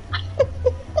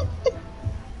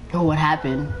 Oh, what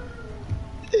happened?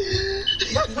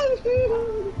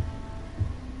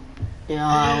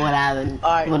 Yeah, what happened?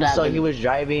 Alright, What so happened? he was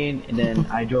driving and then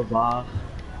I drove off.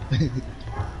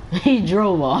 He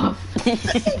drove off.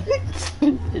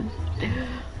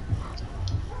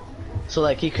 So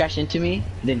like he crashed into me,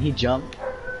 then he jumped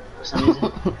for some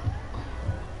reason.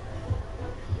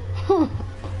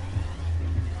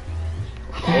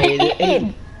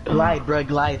 hey, glide, bro,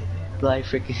 glide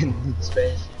freaking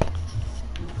space.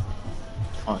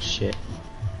 Oh shit.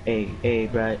 Hey,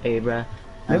 bruh.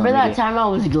 Remember that time I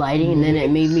was gliding and then it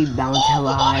made me bounce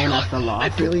hella high and I fell I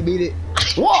off? barely made it.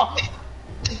 Whoa!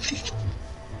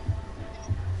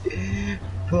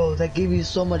 Bro, that gave me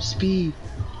so much speed.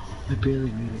 I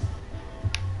barely made it.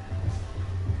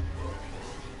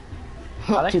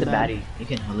 I like Too the bad. baddie. You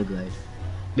can hella glide.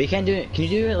 But you can't do it. Can you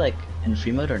do it like in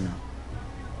free mode or no?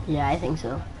 Yeah, I think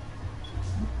so.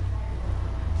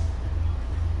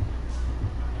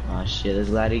 Oh shit, let's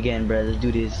glide again, bro. Let's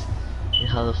do this.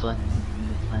 It's hella fun.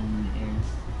 Flying in the air.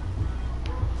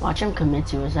 Watch him commit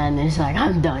suicide and he's like,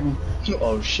 I'm done.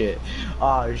 Oh shit.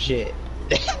 Oh shit.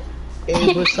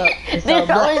 Hey, what's up? What's They're up,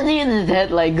 bro? always in his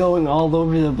head like going all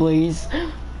over the place.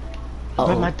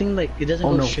 Bro, my thing like it doesn't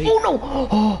Oh go no! straight. Oh no!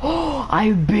 Oh,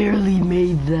 I barely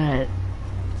made that.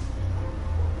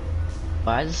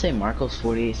 But I just say Marco's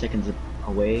 48 seconds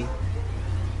away,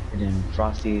 and then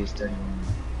Frosty is 31.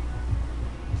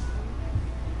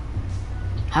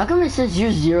 How come it says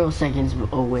you're 0 seconds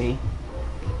away?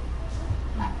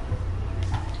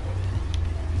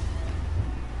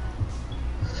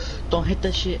 Don't hit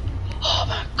that shit. Oh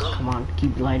my god. Come on,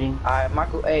 keep gliding. Alright,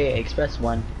 Marco, hey, Express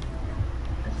 1.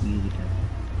 That's easy,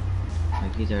 guys.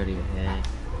 Like, he's already ahead.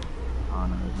 Oh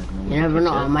no, there's like no You never know,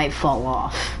 I catch up. might fall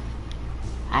off.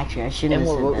 Actually, I shouldn't And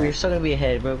have said we're that. still gonna be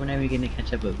ahead, bro. Whenever you're gonna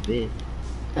catch up a bit.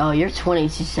 Oh, you're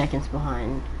 22 seconds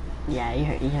behind. Yeah,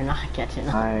 you're not catching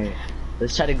up. Alright,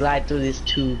 let's try to glide through this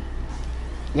tube.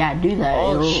 Yeah, do that.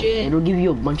 Oh, shit. It'll give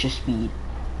you a bunch of speed.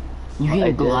 You I can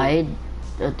did. glide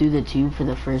through the tube for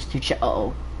the first 2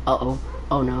 uh-oh. Uh-oh.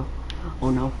 Oh no. Oh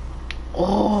no.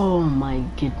 Oh my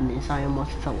goodness, I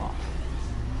almost fell off.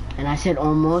 And I said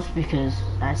almost because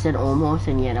I said almost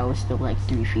and yet I was still like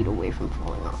 3 feet away from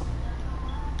falling off.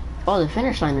 Oh, the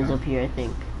finish line is up here, I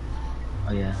think.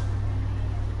 Oh yeah.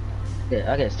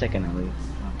 Yeah, I get second at least.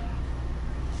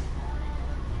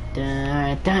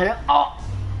 Dun, dun, oh!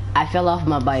 I fell off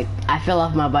my bike. I fell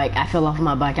off my bike. I fell off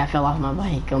my bike. I fell off my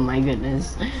bike. Oh my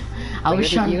goodness. I was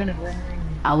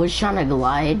trying to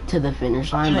glide to the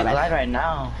finish line, but glide right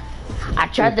now. I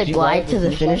tried to Did you glide glide to the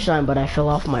the finish finish line, but I fell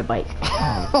off my bike.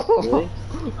 Really?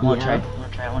 I wanna try.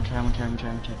 Yeah. I wanna try.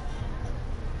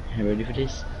 You ready for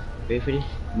this? Ready for this?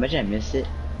 Imagine I missed it.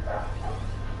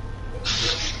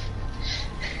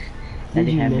 Did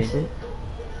you happened. miss it?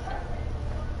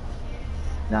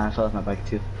 Nah, I fell off my bike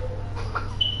too.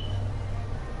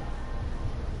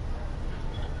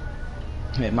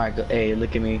 Hey, Marco, hey,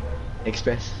 look at me.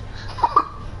 Express.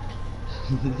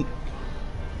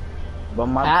 But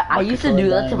I my used to do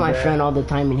that to controller my dying, friend all the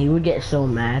time, and he would get so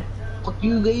mad. bro. Fuck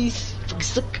you guys. Fuck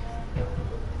suck.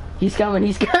 He's coming.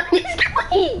 He's coming. He's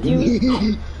coming,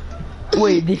 dude.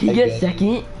 Wait, did he I get get it.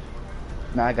 second?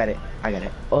 No, I got it.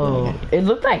 Oh, it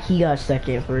looked like he got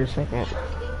second for a second.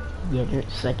 Yeah,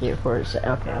 second for a second.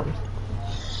 Okay.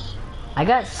 I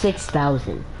got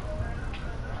 6,000.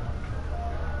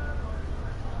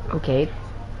 Okay.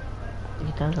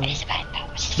 8,000.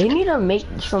 They need to make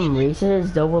some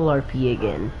races double RP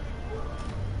again.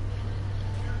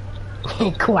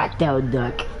 Quacked out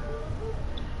duck.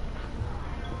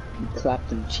 Clap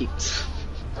them cheeks.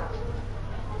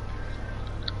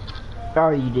 Oh,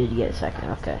 you did get second.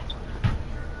 Okay.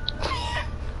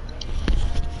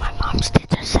 My mom's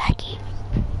tits are saggy.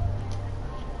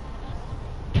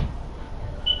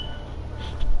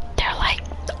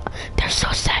 They're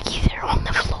so saggy, they're on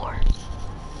the floor.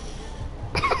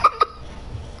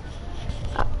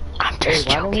 I'm Hey, just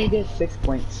why don't we joking. get 6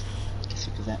 points?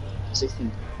 6%.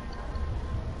 16.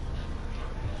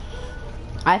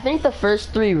 I think the first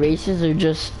 3 races are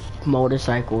just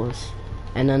motorcycles,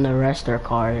 and then the rest are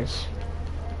cars.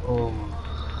 Oh,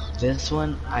 this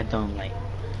one I don't like.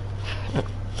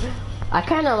 I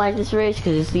kind of like this race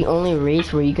because it's the only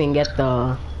race where you can get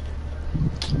the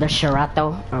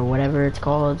Shirato or whatever it's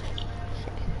called,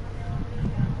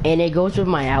 and it goes with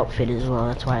my outfit as well.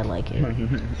 That's why I like it.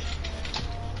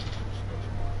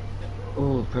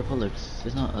 Oh, purple looks.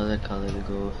 There's no other color to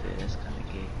go with it. That's kind of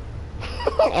gay.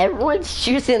 Everyone's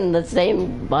choosing the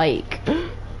same bike.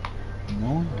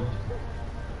 No.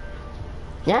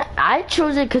 Yeah, I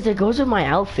chose it because it goes with my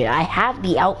outfit. I have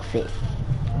the outfit.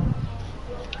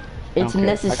 It's Okay, I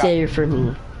necessary for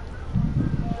me.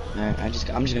 Alright, I'm just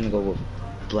gonna go with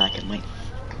black and white.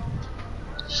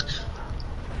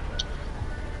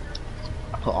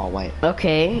 I put all white.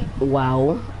 Okay.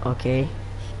 Wow. Okay.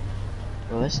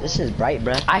 Well, this is bright,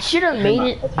 bruh. I should have made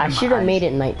it. That's I my should have eyes. made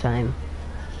it nighttime.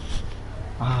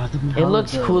 Ah, It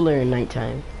looks cooler in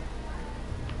nighttime.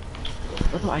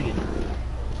 What do I get?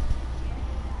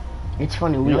 It's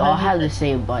funny. We know all how have the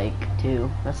same bike too.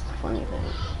 That's the funny thing.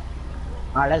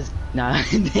 Ah, that's nah.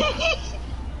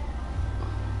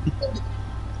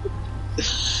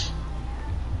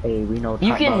 Hey, we know. You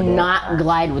talk about cannot that.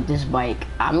 glide with this bike.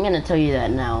 I'm gonna tell you that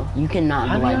now. You cannot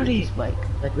How we glide with already- this bike.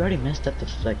 Like we already messed up the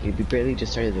like. We barely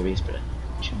just started the race, but.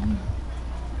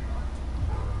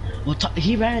 Well,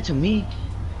 he ran into me.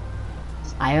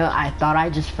 I thought I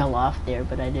just fell off there,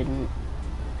 but I didn't.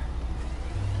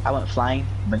 I went flying,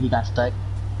 but he got stuck.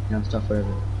 And I'm stuck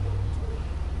forever.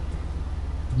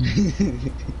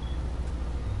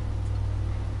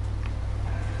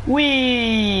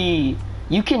 Wee!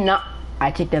 You cannot.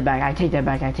 I take that back. I take that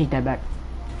back. I take that back.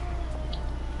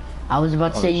 I was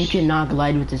about to say you cannot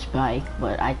glide with this bike,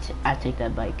 but I take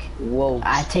that bike. Whoa.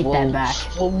 I take that back.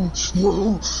 Whoa.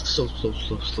 Slow.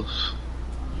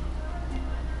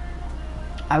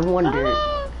 I wonder,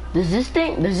 does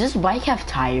this bike have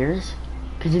tires?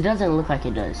 Cause it doesn't look like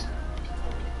it does.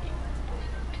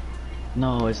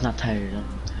 No, it's not tired.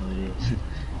 That's how it is.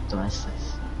 Don't ask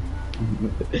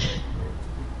this.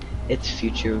 It's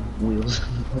future wheels.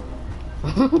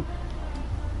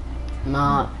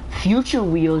 Nah, Future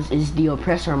Wheels is the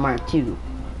Oppressor Mark II.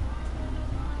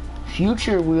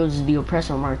 Future Wheels is the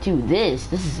Oppressor Mark II.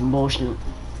 This is emotional.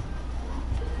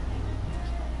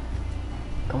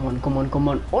 Come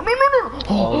on. Oh no.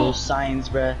 All those signs,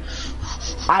 bruh.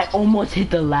 I almost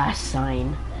hit the last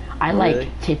sign. I Really?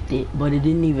 like tipped it, but it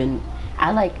didn't even.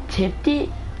 I like tipped it,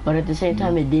 but at the same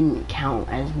time it didn't count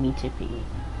as me tipping it.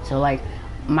 So like,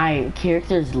 my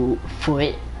character's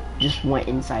foot just went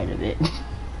inside of it.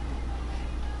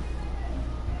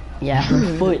 Yeah,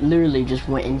 her foot literally just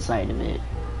went inside of it.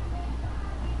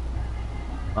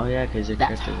 Oh yeah, cause your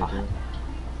That's character's a hot. girl.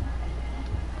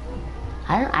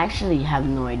 I don't actually have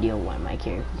no idea why my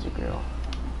character's a girl.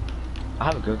 I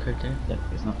have a girl character. Like,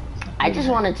 it's not I good, just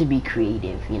man. wanted to be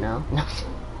creative, you know?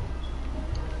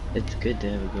 It's good to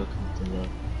have a girl character though.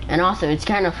 And also, it's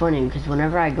kind of funny because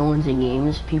whenever I go into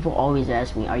games, people always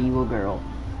ask me, are you a girl?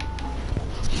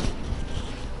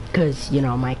 Because, you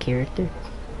know, my character.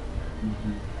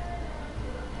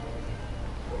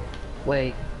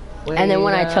 Wait. And then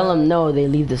when I tell them no, they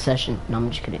leave the session. No, I'm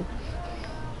just kidding.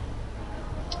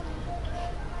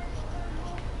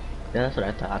 Yeah, that's what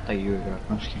I thought. I thought you were a girl.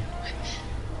 I'm just kidding.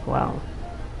 Wow.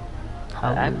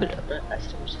 How I rude.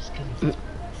 still was just kidding.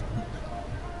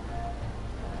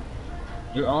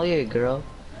 You're only a girl.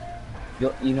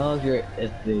 You know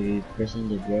if the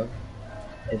person's a girl,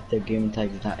 if their game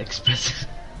tag is not expressive.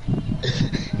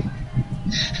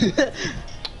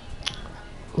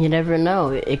 You never know.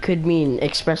 It could mean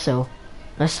espresso.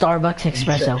 A Starbucks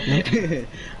espresso.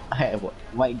 I have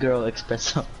white girl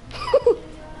espresso.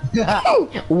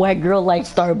 White girl like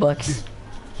Starbucks.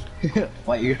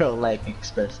 White girl like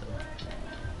espresso.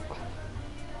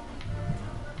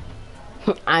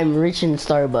 I'm rich in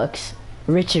Starbucks.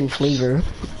 Rich in flavor.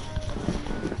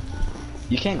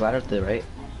 You can't glide up there, right?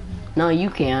 No, you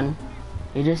can.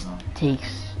 It just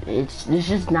takes. It's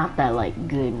just not that like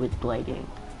good with gliding.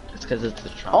 It's because it's the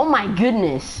trunk. Oh my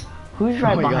goodness! Who's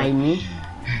right my behind God. me?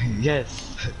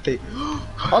 Yes. They.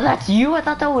 Oh, that's you? I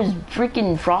thought that was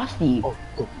freaking Frosty. Oh,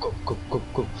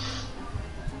 go.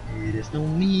 There's no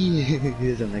me. He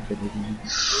doesn't like it.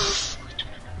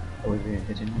 Oh, yeah,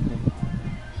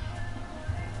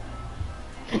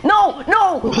 No!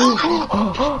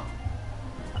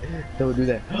 don't do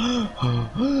that.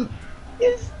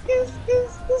 Yes,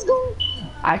 let's go.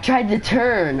 I tried to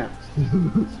turn.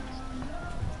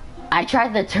 I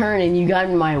tried to turn and you got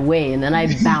in my way and then I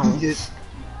bounced. Yes.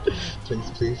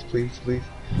 Please.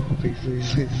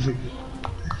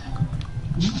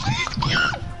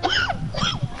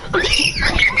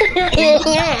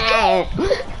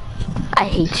 I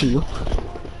hate you.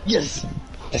 Yes.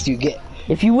 That's you get.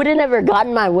 If you would have never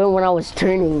gotten my way when I was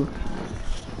turning.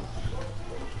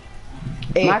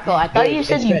 Hey, Marco, I thought you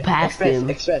said you passed him.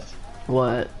 Express.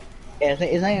 What? Yeah,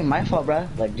 it's not even my fault, bro.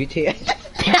 Like GTA.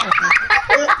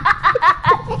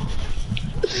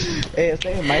 Hey, it's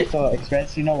not even my fault,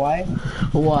 Express. You know why?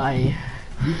 Why?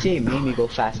 GTA made me go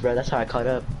fast, bro. That's how I caught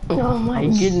up. Oh my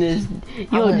goodness.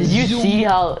 Yo, did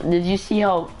you see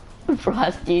how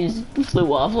Frosty just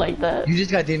flew off like that? You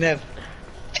just got DNF.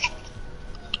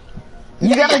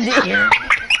 You gotta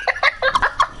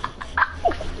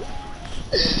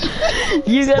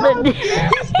You gotta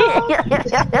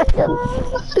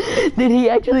Did he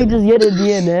actually just get a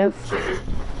DNF?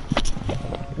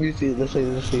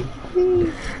 Let's see.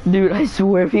 Dude, I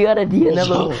swear if he got a DNF.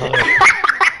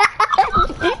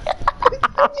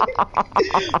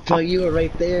 So you were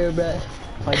right there, bro.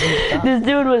 This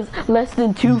dude was less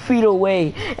than 2 feet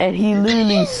away and he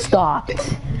literally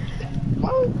stopped.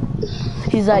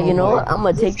 He's like, you know what? I'm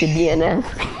gonna take the DNF.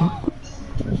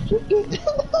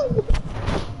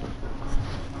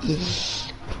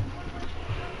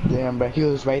 Damn, bro. He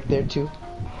was right there too.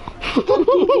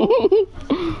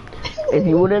 If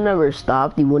he would have never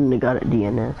stopped, he wouldn't have got a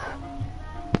DNF.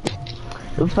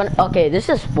 It was fun. Okay, this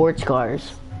is sports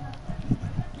cars.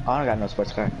 I don't got no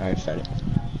sports car. Alright, started.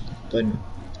 Good.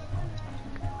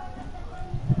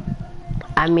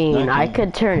 I mean, Okay. I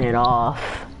could turn it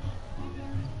off.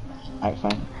 Alright,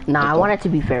 fine. Nah, I Let's go. want it to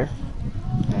be fair.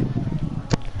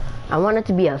 I want it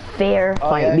to be a fair Oh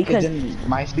fight yeah, because then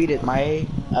my speed is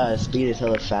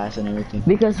hella fast and everything.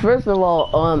 because first of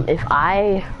all, if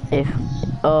I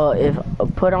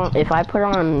put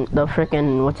on the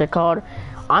freaking what's it called,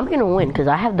 I'm gonna win because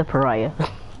I have the pariah.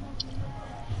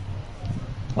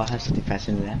 Well, I have something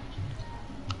faster than that.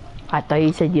 I thought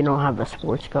you said you don't have a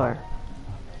sports car.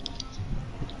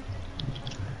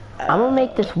 I'm gonna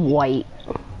make this white.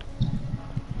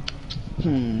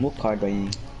 What car do I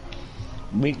need?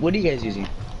 Wait, what are you guys using?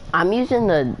 I'm using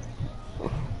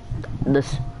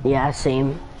yeah,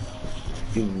 same.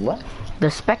 You what? The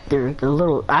Spectre,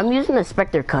 I'm using the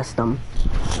Spectre Custom.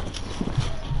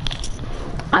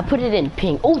 I put it in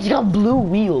pink. Oh, it's got blue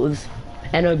wheels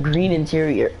and a green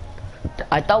interior.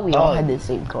 I thought we all had the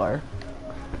same car.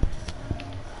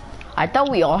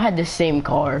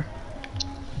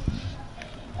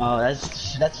 Oh,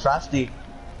 that's Frosty.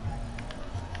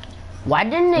 Why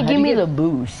didn't they How'd give you me get- the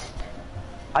boost?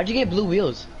 How'd you get blue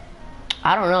wheels?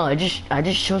 I don't know. I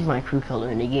just chose my crew color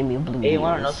and they gave me blue Hey, wheels. you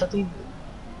wanna know something?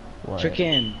 What?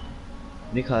 Freaking,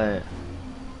 what do you call it?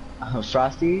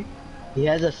 Frosty, he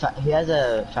has a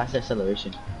fast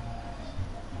acceleration.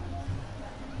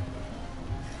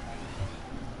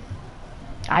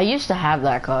 I used to have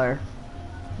that car,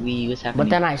 What's happening? but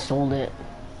then I sold it.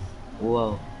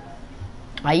 Whoa.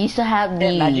 I used to have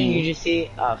the. Imagine you just see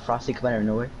Frosty come out of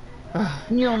nowhere.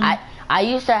 I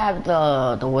used to have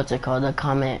the what's it called, the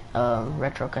Comet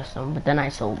Retro Custom, but then I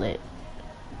sold it.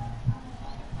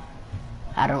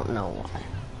 I don't know why.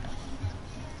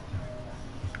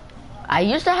 I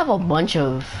used to have a bunch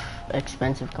of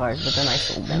expensive cars, but then I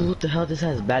sold them. What the hell? This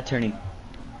has bad turning.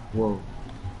 Whoa.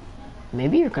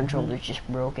 Maybe your controller's just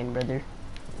broken, brother.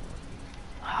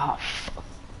 Oh, fuck.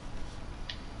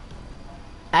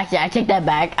 Actually, I take that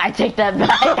back. I take that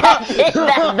back. I take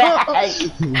that back.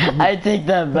 I take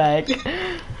that back.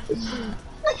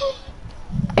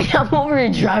 I'm over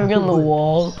here driving on the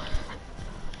wall.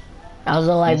 I was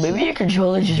like, maybe your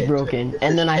controller's just broken.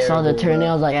 And then I saw the turn and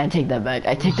I was like, I take that back.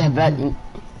 I take that back.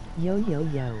 Yo yo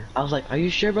yo. I was like, are you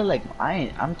sure, bro? Like,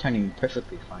 I'm turning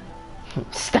perfectly fine.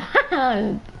 Stop.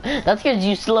 That's because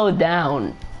you slowed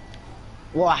down.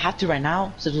 Well, I have to right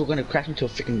now, since we're gonna crash into a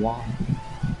freaking wall.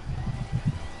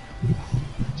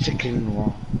 Freaking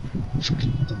wall.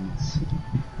 Freaking dumbass.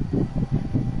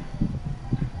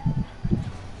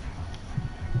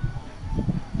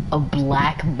 A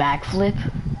black backflip?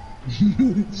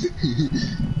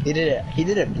 He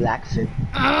did a black flip.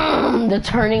 The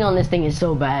turning on this thing is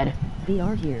so bad. We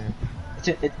are here.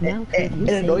 It Now could you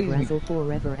say annoys me. Razzle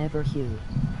forever ever Hugh?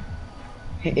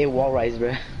 Hey, wall rise,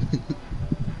 bro.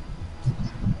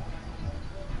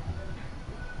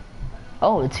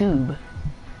 Oh, a tube.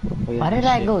 Oh, yeah, Why did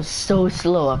I shit. go so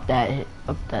slow up that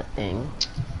thing?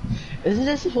 Isn't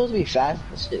this supposed to be fast?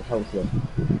 This shit hella slow.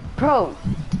 Bro,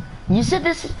 you said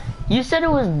this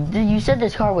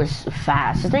car was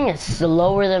fast. This thing is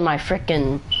slower than my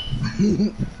frickin'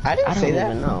 I didn't I say don't that.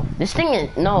 even know. This thing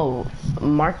is no,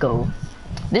 Marco.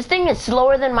 This thing is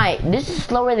slower than this is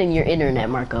slower than your internet,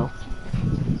 Marco.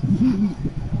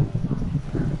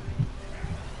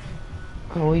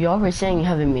 Well, you're always saying you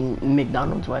have a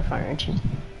McDonald's Wi-Fi, aren't you?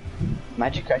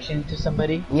 Magic crashing into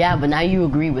somebody? Yeah, but now you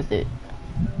agree with it.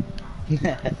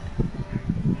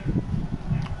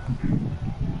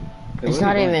 It's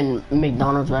not even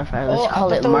McDonald's Wi-Fi. Let's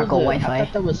call it Marco I Wi-Fi.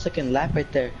 thought that was second lap right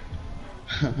there.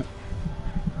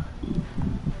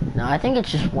 No, I think it's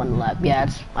just one lap. Yeah,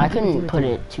 I couldn't put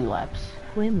it 2 laps.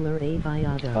 Quimler a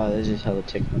Viago. Oh, this is hella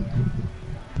tick.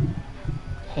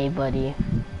 Hey, buddy.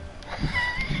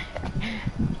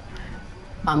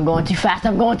 I'm going too fast.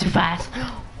 I'm going too fast.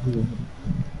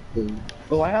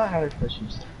 But why not have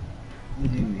questions?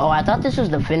 Oh, I thought this was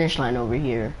the finish line over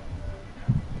here.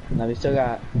 No, we still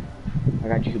got. I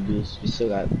got you boost. We still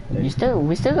got. We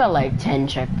still got like 10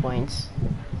 checkpoints.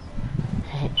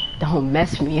 Don't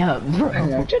mess me up, bro.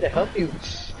 I'm trying to help you.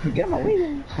 Get out my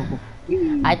way.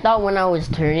 I thought when I was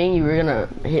turning, you were gonna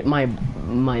hit my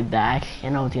back,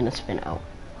 and I was gonna spin out.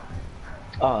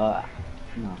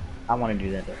 No, I want to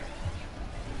do that though.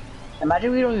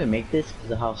 Imagine we don't even make this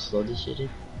because of how slow this shit is.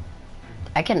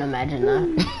 I can imagine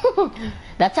that.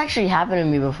 That's actually happened to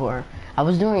me before. I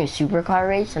was doing a supercar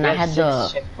race, and I had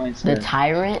the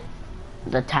tyrant.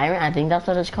 The tyrant, I think that's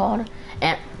what it's called.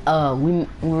 And we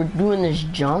were doing this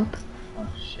jump. Oh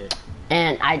shit.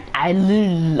 And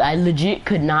I legit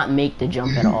could not make the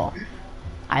jump at all.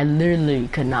 I literally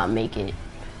could not make it.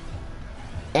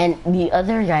 And the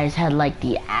other guys had like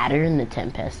the Adder and the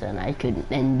Tempesta, and I couldn't.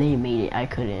 And they made it. I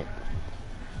couldn't.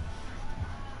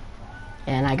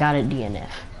 And I got a DNF.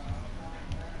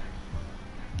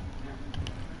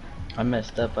 I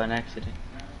messed up on accident.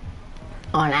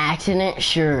 On accident,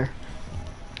 sure.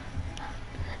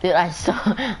 Dude, I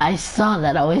saw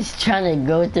that. I was trying to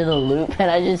go to the loop and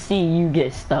I just see you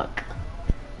get stuck.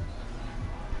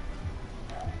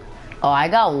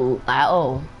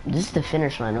 Oh, this is the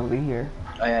finish line over here.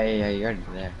 Oh yeah, you're already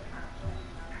there.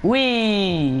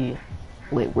 Wee!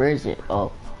 Wait, where is it?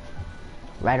 Oh,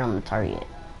 right on the target.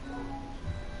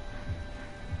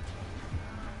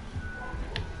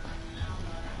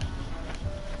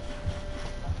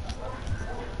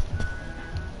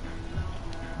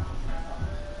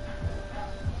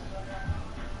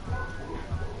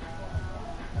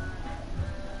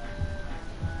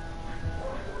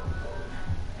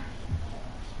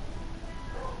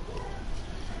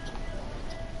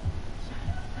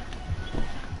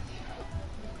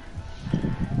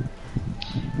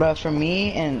 But for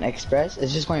me and Express,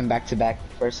 it's just going back to back,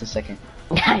 first and second.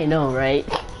 I know, right?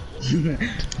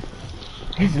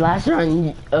 His last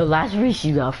run, last race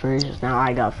you got first. Now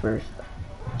I got first.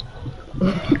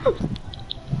 What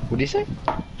do you say?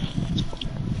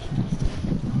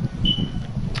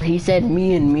 He said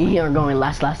me and me are going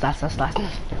last.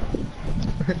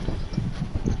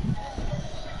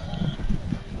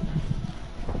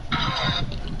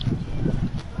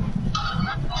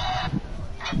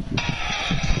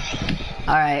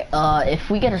 Alright, if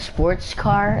we get a sports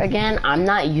car again, I'm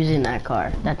not using that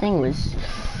car. That thing was,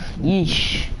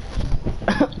 yeesh.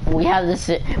 we have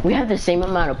the same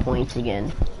amount of points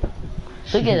again.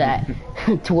 Look at that.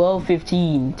 12,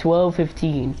 15, 12,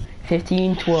 15,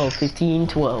 15, 12, 15,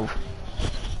 12.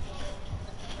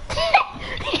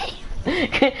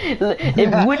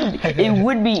 it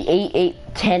would be 8, 8,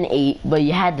 10, 8, but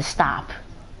you had to stop.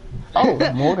 Oh,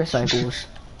 motorcycles.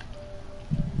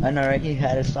 I know, right? He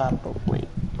had to stop. Oh, wait.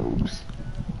 Oops.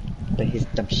 But his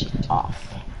dumb shit.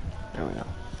 Off. There we go.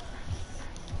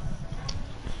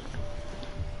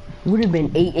 Would have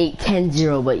been 8, 8, 10,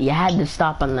 0, but you had to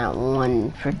stop on that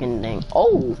one freaking thing.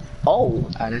 Oh!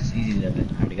 That's easy then.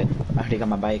 I already got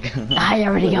my bike. I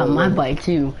already got my bike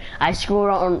too. I scrolled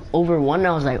on over one and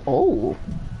I was like, oh.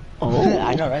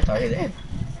 I know, right? It's already there.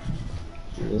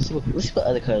 Let's see what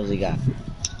other colors we got.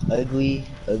 Ugly.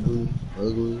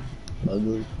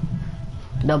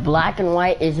 The black and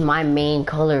white is my main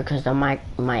color because of my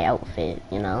outfit,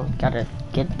 you know? Gotta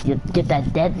get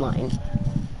that deadline.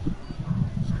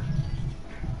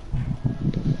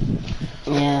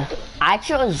 Yeah. I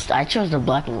chose the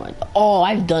black and white. Oh,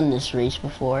 I've done this race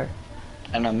before.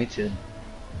 I know, me too.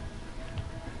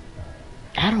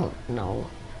 I don't know.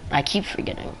 I keep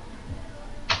forgetting.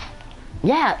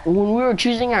 Yeah, when we were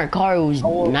choosing our car, it was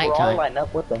nighttime. We're all lined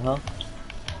up. What the hell?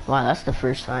 Wow, that's the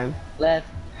first time. Left.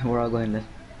 We're all going left.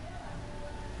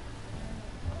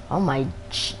 Oh my...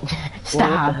 Stop.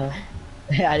 Whoa, what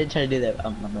the hell? I didn't try to do that.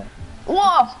 I'm bad.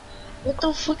 Whoa! What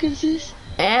the fuck is this?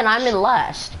 And I'm in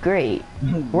last. Great.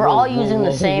 We're all using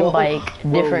the same bike,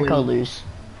 different colors.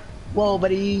 Whoa,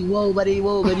 buddy. Who is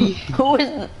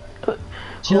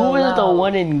the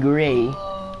one in gray?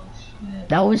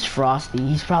 That was Frosty.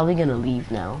 He's probably gonna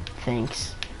leave now.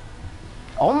 Thanks.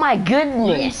 Oh my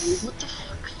goodness! What the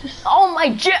fuck is this? Oh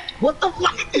my jet! What the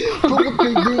fuck?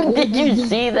 Did you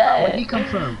see that? Where did he come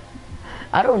from?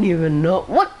 I don't even know.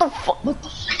 What the fuck? What the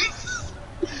fuck?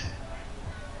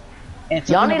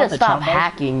 Y'all need to stop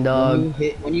hacking, dog.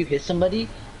 When you hit somebody,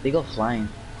 they go flying.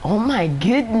 Oh my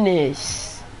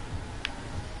goodness!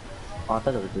 Oh, I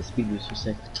thought it was the speed boost for a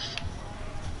sec.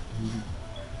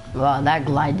 Wow, that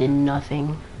glide did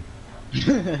nothing.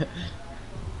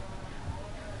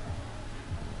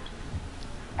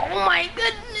 Oh my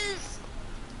goodness!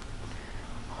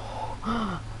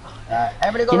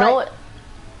 Everybody go You know right. what?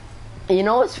 You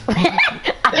know what's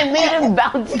I made him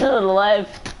bounce to the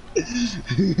left.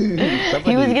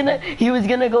 He was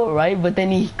gonna go right, but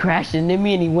then he crashed into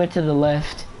me and he went to the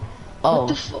left. Oh,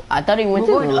 I thought he went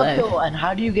to the left. Uphill, and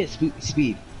how do you get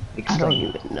speed? I don't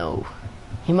even know.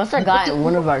 He must have gotten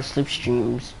one of our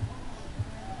slipstreams.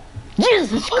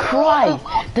 Jesus Christ!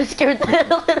 That scared the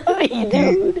hell out of me,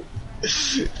 dude.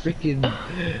 Freaking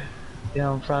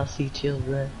damn Frosty, chill,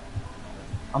 bro.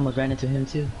 Almost ran into him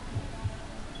too.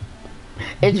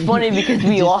 It's funny because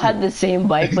we all had the same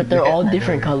bike, but they're all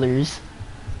different colors.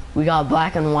 We got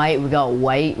black and white, we got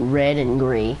white, red, and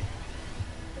gray.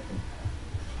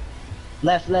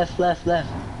 Left. I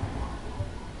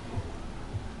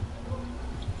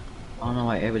don't know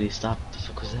why everybody stopped. What the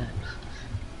fuck was that?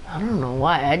 I don't know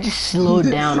why, I just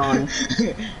slowed down on...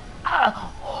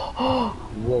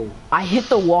 Whoa. I hit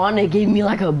the wall and it gave me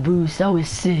like a boost, that was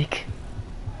sick.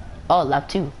 Oh, lap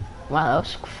 2. Wow, that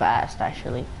was fast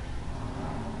actually.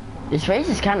 This race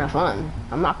is kind of fun,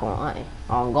 I'm not gonna lie.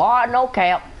 On God, no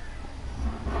cap.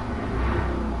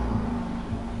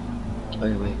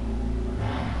 Wait.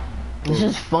 This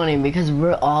is funny because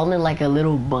we're all in like a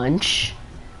little bunch.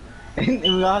 And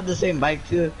we all have the same bike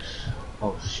too.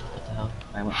 Oh shit! What the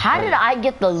hell? How did I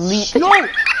get the lead? No!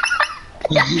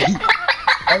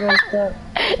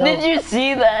 Did you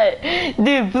see that?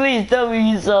 Dude, please tell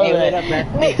me you saw Hey, that.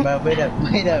 wait up,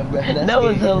 man. Wait up, bro. That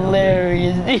was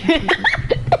hilarious, dude.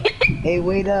 Hey,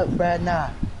 wait up, bro. Nah.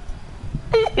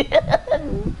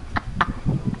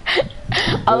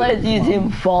 All I see is him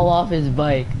fall off his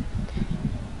bike.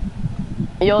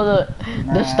 Yo,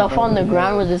 the stuff on the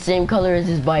ground was the same color as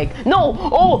his bike. No!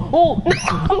 Oh!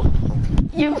 No!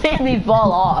 You made me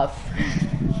fall off.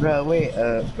 Bro, wait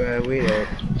up.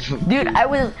 Dude, I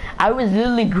was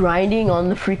literally grinding on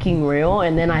the freaking rail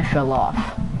and then I fell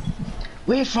off.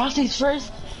 Wait, Frosty's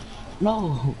first?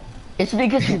 No. It's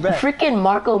because freaking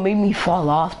Marco made me fall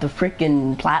off the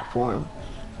freaking platform.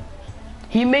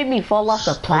 He made me fall off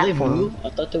the They platform. move? I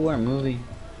thought they weren't moving.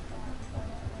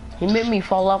 He made me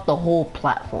fall off the whole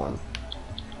platform.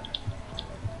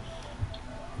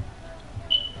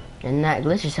 And that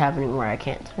glitch is happening where I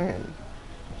can't turn.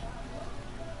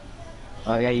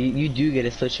 Oh yeah, you do get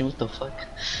a switch in. What the fuck?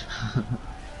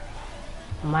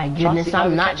 My goodness, Frosty, I'm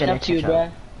we not catching gonna up to you, catch up.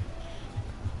 bruh.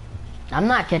 I'm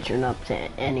not catching up to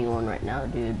anyone right now,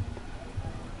 dude.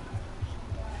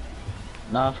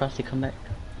 Nah, Frosty, come back.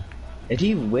 Did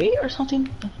he wait or something?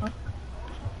 What the fuck?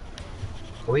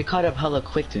 We caught up hella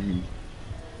quick to him.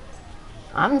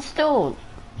 I'm still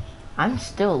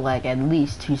like at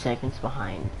least 2 seconds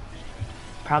behind.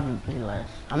 Probably less.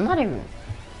 I'm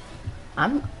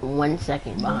 1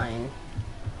 second behind.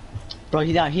 Bro,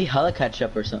 he hella catch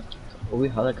up or something. Oh, we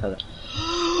hella catch up.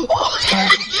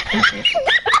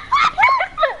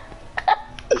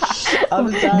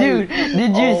 I'm sorry. Dude,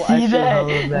 did you Oh, I see feel hella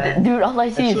that? bad. Dude, all I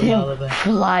see is feel hella him bad.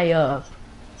 fly up.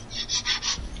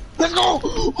 Let's go!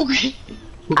 Okay.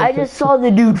 I just saw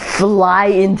the dude fly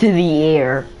into the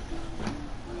air.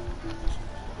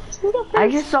 I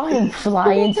just saw him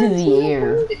fly into the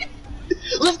air.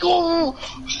 Let's go!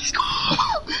 Let's go!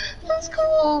 Let's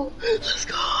go! Let's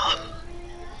go!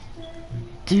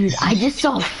 Dude, I just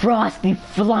saw Frosty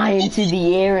fly into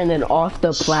the air and then off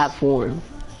the platform.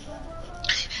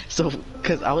 So,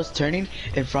 cause I was turning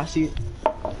and Frosty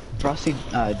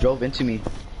drove into me.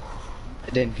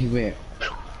 And then he went.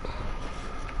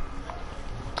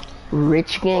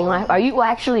 Rich gang life? Are you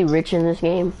actually rich in this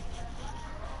game?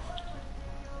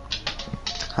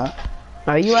 Huh?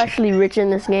 Are you actually rich in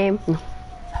this game?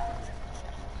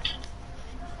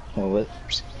 Oh, what?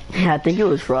 Yeah, I think it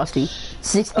was Frosty.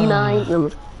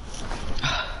 69.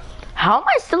 How am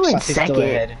I still in Frosty's second? still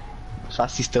ahead.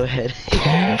 Frosty's still ahead.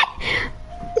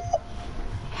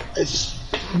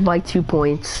 By 2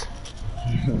 points.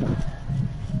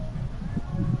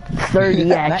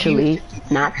 30 actually.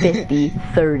 Not 50,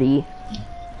 30.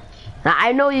 Now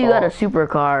I know you got a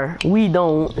supercar. We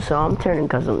don't, so I'm turning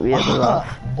custom vehicles off.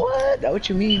 What? That what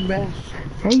you mean, man?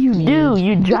 Hey, you do.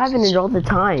 You driving it all the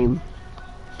time.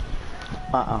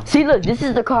 See, look, this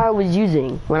is the car I was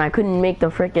using when I couldn't make the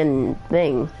frickin'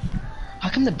 thing. How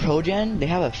come the Pro Gen, they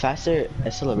have a faster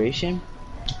acceleration,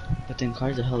 but then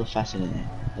cars are hella faster than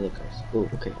other cars? Oh,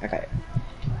 okay, I got it.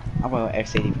 I'm going with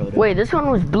X80 Proto. Wait, this one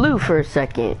was blue for a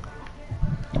second.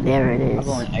 There it I'm is.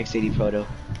 going X80 Proto.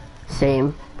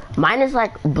 Same. Mine is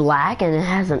like black and it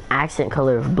has an accent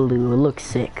color of blue. It looks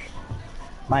sick.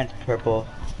 Mine's purple,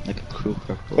 like a crew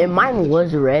purple. And mine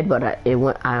was red, but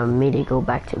I made it go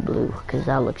back to blue because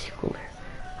that looks cooler.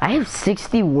 I have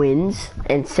 60 wins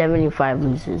and 75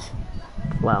 loses.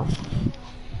 Wow.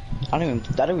 I don't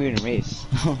even race.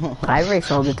 I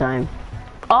race all the time.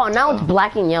 Oh, now it's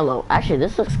black and yellow. Actually,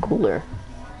 this looks cooler.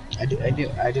 I do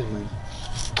win.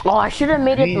 Oh, I should have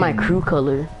made it my crew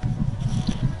color.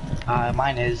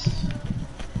 Mine is.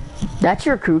 That's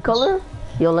your crew color?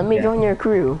 Yo, let me Yeah. join your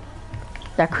crew.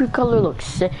 That crew color looks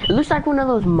sick. It looks like one of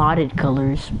those modded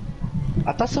colors.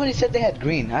 I thought somebody said they had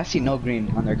green. I see no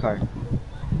green on their car.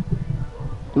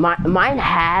 Mine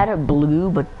had blue,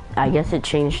 but I guess it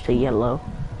changed to yellow.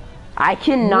 I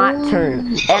cannot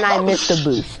turn, and I missed the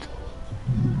boost.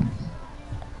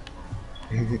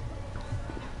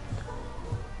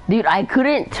 Dude, I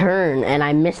couldn't turn, and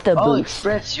I missed the Oh, boost.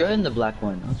 Express, you're in the black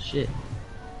one. Oh shit.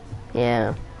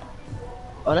 Yeah.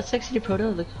 Oh, that's X80 Proto.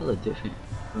 Looks a little different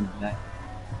from the back.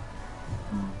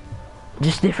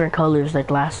 Just different colors,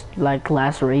 like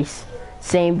last race.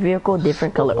 Same vehicle,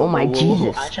 different color. Oh my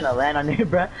Jesus. I ain't trying to land on there,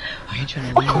 bruh. I ain't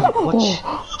trying to land on there.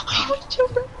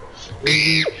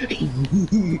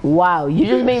 Watch. Wow, you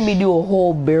just made me do a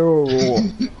whole barrel roll.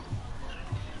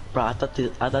 Bro, I thought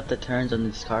the turns on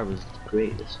this car was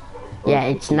great. Yeah,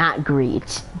 it's not great.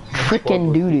 It's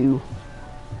freaking doo-doo.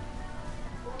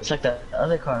 It's like the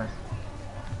other cars.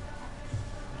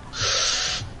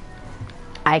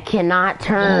 I cannot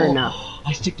turn. Oh,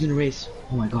 I sticked in the race.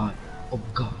 Oh my god. Oh my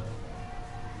god.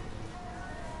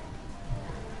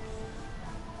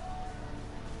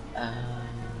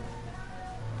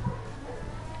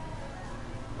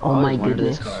 Oh I my always wanted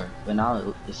goodness. This car, but now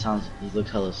it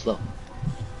looks hella slow.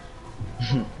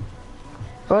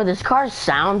 Bro, this car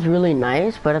sounds really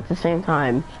nice, but at the same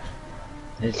time,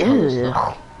 It's hella slow.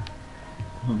 ugh.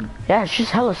 Yeah, it's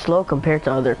just hella slow compared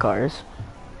to other cars.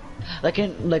 Like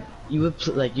you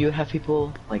would have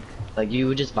people like you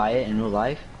would just buy it in real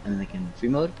life and like in free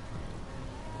mode.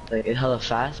 Like it's hella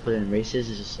fast, but in races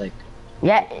it's just like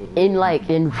Yeah,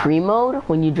 in free mode,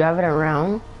 when you drive it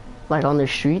around, like on the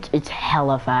streets, it's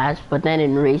hella fast. But then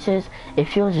in races, it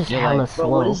feels just you're hella like, bro,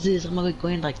 slow. what is this? I'm like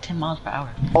going like 10 miles per hour.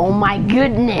 Oh my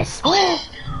goodness!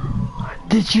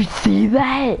 Did you see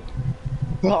that?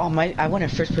 Bro, I went in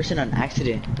first person on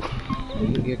accident.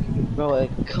 Bro,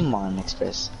 like, come on,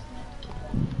 Express.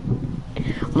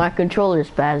 My controller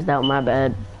spazzed out. My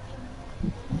bad.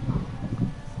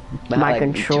 But My like,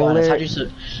 controller, how'd you it's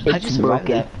survive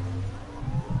broken. that?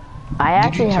 I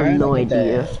actually Did you have turn, no like,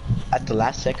 idea. At the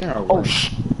last second or Oh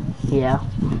what? yeah.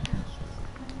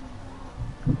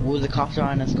 What was the cops are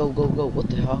on us? Go, go, go. What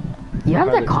the hell? You have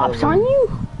the Brother, cops tell on me.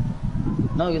 you?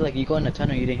 No, you go in the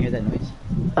tunnel, you didn't hear that noise.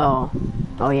 Oh.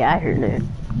 Oh yeah, I heard it.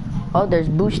 Oh, there's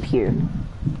boost here.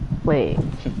 Wait.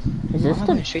 Is this I'm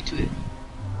the? going straight to it.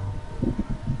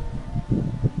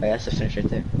 Oh, yeah, that's the finish right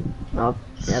there. Oh,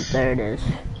 yep, there it is.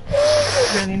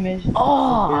 Really missed.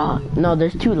 Oh no,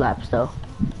 there's 2 laps though.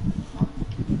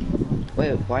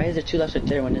 Wait, why is there 2 laps right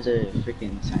there when there's a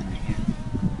freaking sign right here?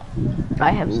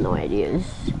 I have no idea.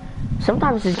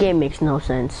 Sometimes this game makes no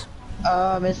sense.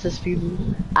 Mr. Speed.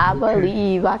 I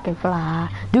believe I can fly.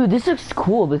 Dude, this looks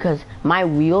cool because my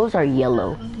wheels are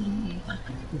yellow.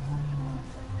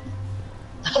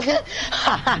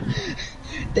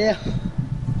 Damn.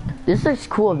 This looks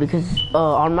cool because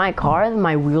on my car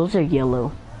my wheels are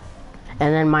yellow,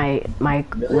 and then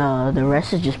the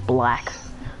rest is just black.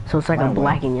 So it's like a Mine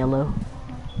black and yellow.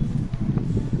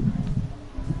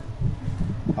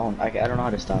 I don't know how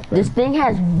to stop. Bro. This thing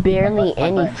has barely My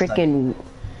any button's stuck. freaking.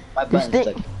 My This button's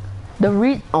thing. The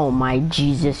reason. Oh my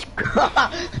Jesus.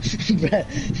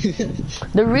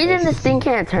 The reason this thing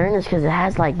can't turn is because it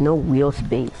has like no wheel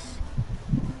space.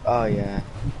 Oh yeah.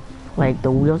 Like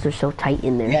the wheels are so tight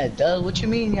in there. Yeah, it does. What you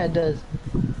mean? Yeah, it does.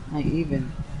 Not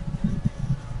even.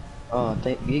 Oh,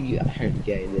 thank you. I heard.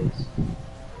 Yeah, it is.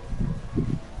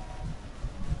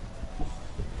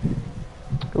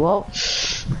 Well,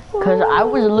 cause I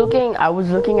was looking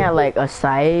at like a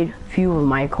side view of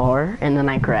my car, and then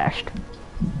I crashed.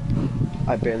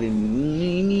 I barely.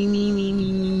 Me.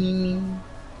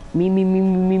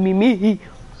 Me.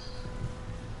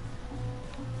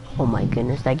 Oh my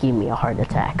goodness, that gave me a heart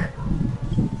attack.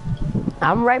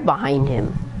 I'm right behind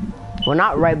him. Well,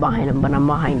 not right behind him, but I'm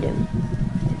behind him.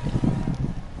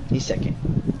 He's second.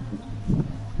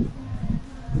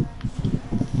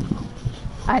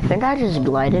 I think I just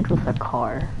glided with a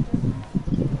car.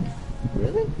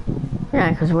 Really?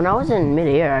 Yeah, because when I was in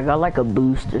midair, I got like a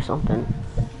boost or something.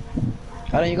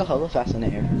 Why don't you go hella fast in the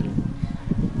air?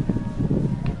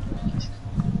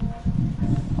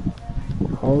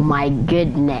 Oh my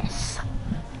goodness.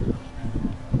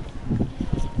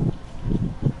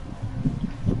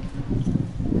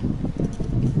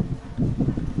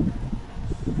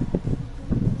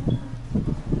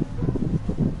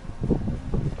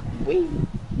 Wee.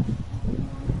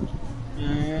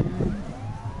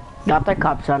 Got the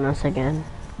cops on us again.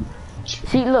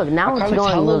 See, look, now Our car it's looks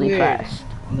going hella really weird. fast.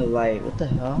 In the light, what the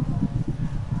hell?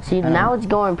 See, now it's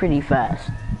going pretty fast.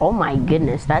 Oh my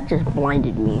goodness, that just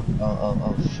blinded me.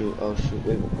 Oh shoot,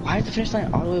 wait, why is the finish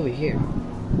line all the way over here?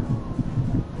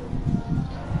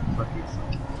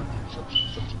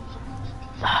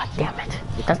 Ah, damn it.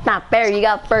 That's not fair, you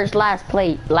got first, last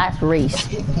race.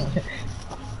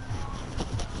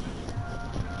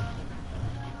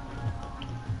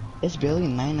 It's barely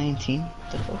 9:19.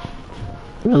 What the fuck?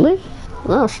 Really?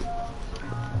 Well,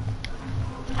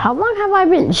 how long have I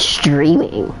been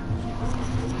streaming?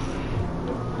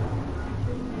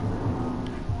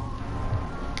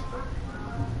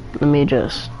 Let me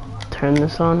just turn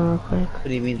this on real quick. What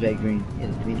do you mean by green?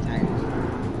 Yeah, green tires.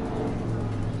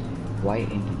 White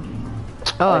and green.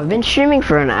 Oh, I've been streaming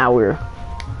for an hour.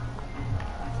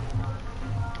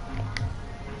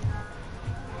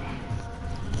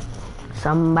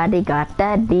 Somebody got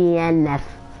that DNF.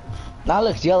 Now it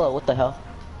looks yellow, what the hell?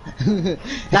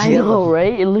 I know,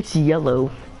 right? It looks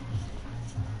yellow.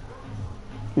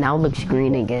 Now it looks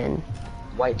green again.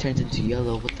 White turns into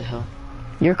yellow, what the hell?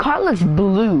 Your car looks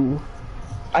blue.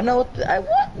 I know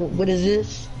what is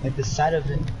this? Like the side of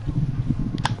it.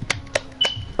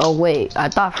 Oh wait, I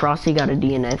thought Frosty got a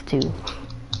DNF too.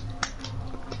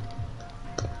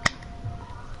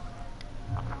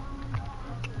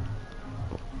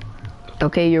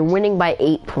 Okay, you're winning by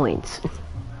 8 points.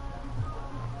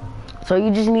 So you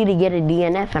just need to get a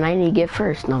DNF and I need to get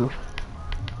first. No.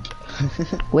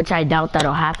 Which I doubt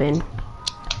that'll happen.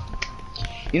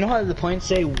 You know how the points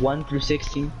say 1 through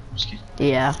 16?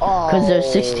 Yeah, because there's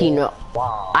 16.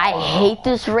 Wow. I hate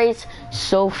this race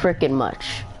so freaking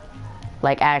much.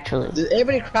 Like, actually. Does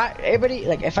everybody crash? Everybody,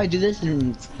 like, if I do this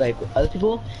and, like, other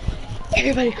people,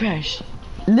 everybody crash.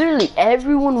 Literally,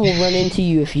 everyone will run into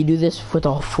you if you do this with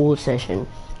a full session.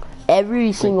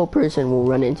 Every single person will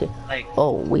run into. Like,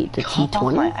 oh, wait, the T20?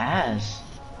 T20? My ass.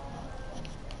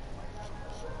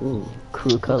 Ooh,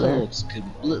 crew color. Looks good.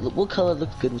 What color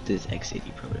looks good with this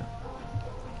X80 Pro?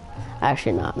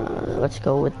 Actually, no. Let's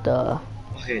go with the.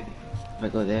 Okay, if I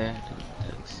go there.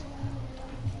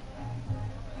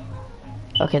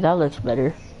 Okay, that looks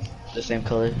better. The same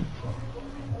color.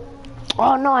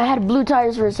 Oh no, I had blue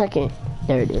tires for a second.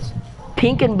 There it is.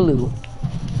 Pink and blue.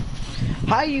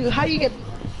 How you get?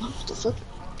 What the fuck?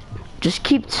 Just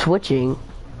keep switching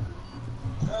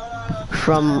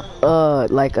from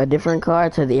like a different car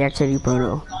to the X80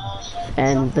 Pro,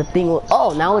 and the thing will.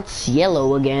 Oh, now it's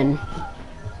yellow again.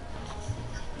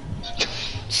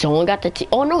 Someone got the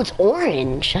oh no, it's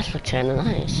orange. That looks kind of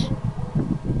nice.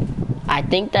 I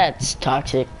think that's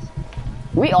toxic.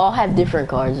 We all have different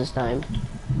cars this time.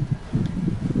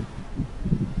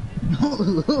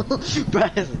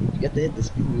 Bryce, you got to hit the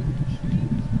speed.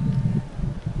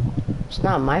 It's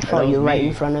not my fault you're right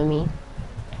in front of me.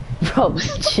 Bro,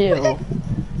 chill.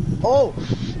 Oh!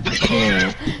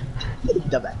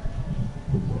 Dumbass.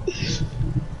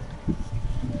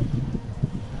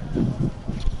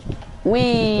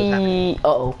 We.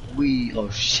 Uh-oh. We. Oh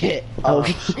shit.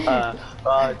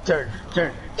 Turn.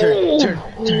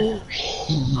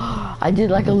 I did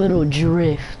like a little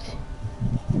drift.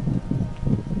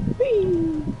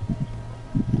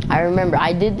 I remember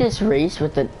I did this race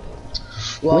with the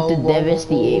Devis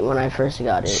D8 when I first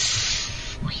got it.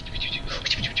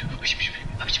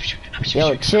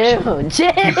 Yo, chill.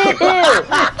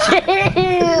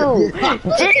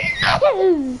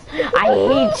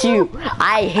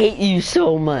 I hate you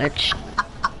so much.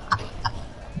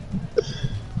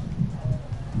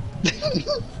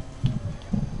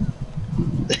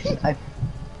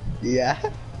 Yeah.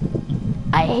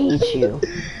 I hate you.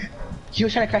 He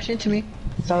was trying to crash into me,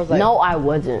 so I was like, no, I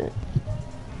wasn't.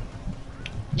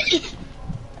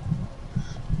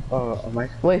 Oh, am I?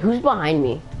 Wait, who's behind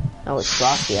me? That was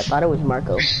Frosty. I thought it was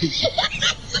Marco.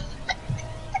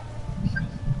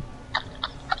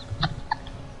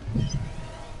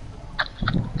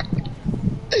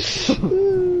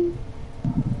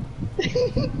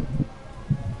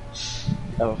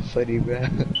 Oh, funny, bro.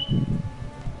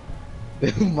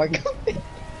 Oh my god.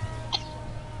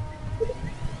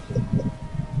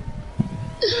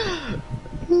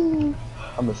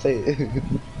 I'm gonna say it.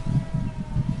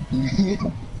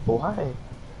 Why?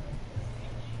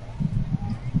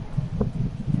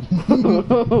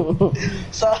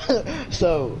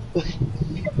 so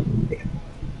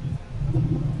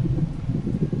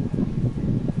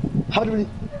how do we?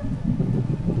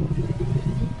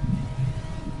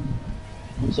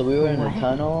 So we were in a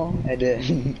tunnel, and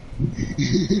then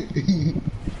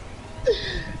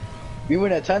we were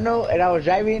in a tunnel, and I was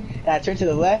driving, and I turned to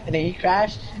the left, and then he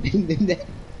crashed, and then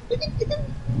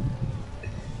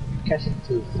crashed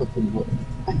into the flipping wood.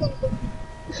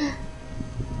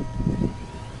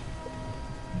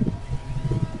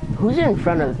 Who's in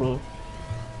front of me?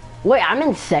 Wait, I'm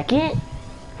in second?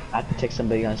 I have to take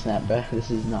somebody on Snap, bro.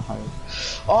 This is not hard.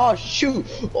 Oh shoot!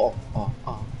 Oh.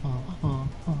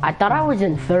 I thought I was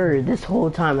in third this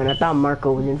whole time, and I thought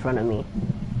Marco was in front of me.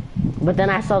 But then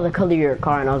I saw the color of your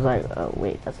car, and I was like, oh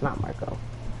wait, that's not Marco.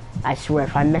 I swear,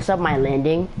 if I mess up my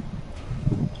landing...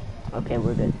 Okay,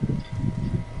 we're good.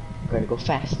 Gotta go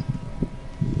fast.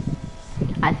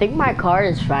 I think my car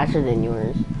is faster than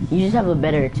yours. You just have a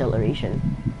better acceleration.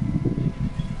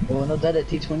 Well, no, that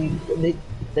T20,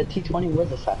 the T20 was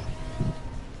the fastest.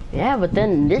 Yeah, but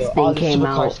then this So thing all the came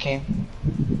supercars out. Came.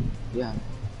 Yeah.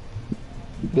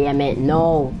 Damn it,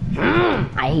 no.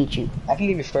 I hate you. I can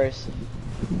leave you first.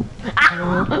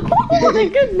 Oh my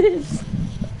goodness.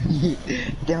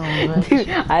 Damn, Dude,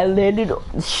 I landed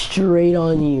straight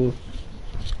on you.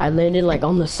 I landed like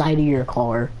on the side of your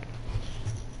car.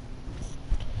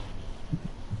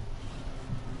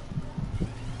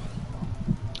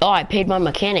 Oh, I paid my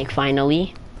mechanic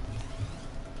finally.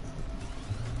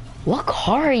 What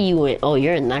car are you in? Oh,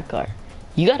 you're in that car.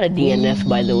 You got a DNF,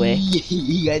 by the way.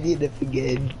 You got DNF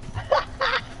again.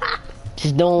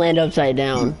 Just don't land upside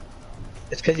down.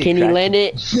 It's cause Can he land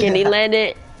it? Can he land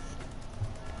it?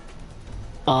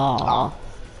 Aw.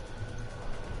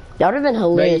 That would have been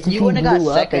hilarious if you he would have got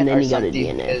blew up second and then or he got a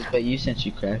something. DNF. But you since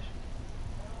you crashed.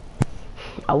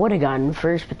 I would have gotten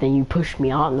first, but then you pushed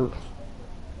me on them.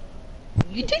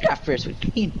 You did got first. What do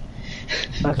you mean?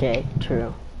 Okay,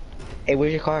 true. Hey,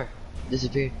 where's your car?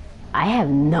 Disappeared. I have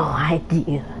no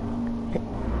idea.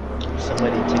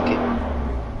 Somebody took it.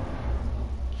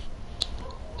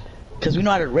 Cause we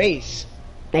know how to race.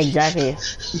 Exactly.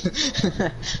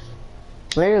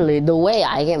 Literally, the way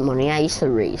I get money, I used to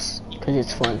race. Cause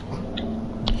it's fun.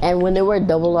 And when they were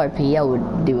double RP, I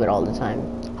would do it all the time.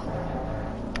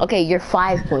 Okay, you're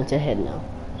 5 points ahead now.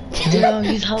 Damn,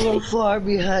 he's hella far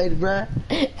behind, bruh.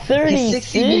 36? He's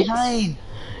 60 behind.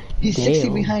 He's 60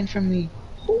 Damn. behind from me.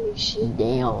 Holy shit.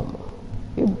 Damn.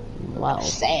 Wow.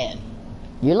 Sad.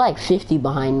 You're like 50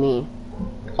 behind me.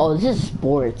 Oh, this is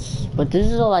sports. But this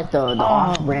is like the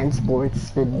off-brand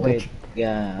sports. Wait,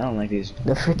 yeah, I don't like these.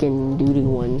 The freaking duty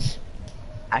ones.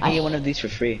 I can get one of these for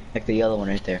free. Like the yellow one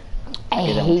right there. I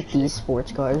Okay, that hate these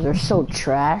sports cars. They're so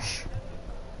trash.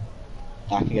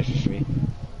 I can get it for free.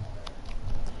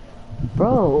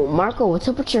 Bro, Marco, what's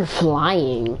up with your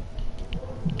flying?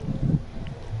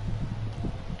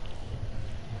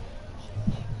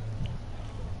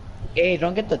 Hey,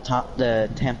 don't get the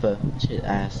Tampa shit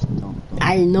ass. Don't.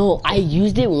 I know. I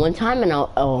used it one time and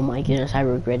oh my goodness, I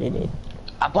regretted it.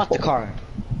 I bought the car.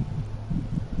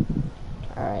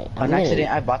 Alright. On accident,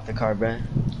 I bought the car, bruh.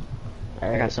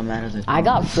 I got so mad at it. I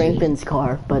got Franklin's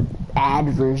car, but ad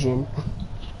version.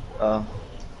 Oh.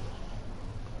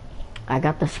 I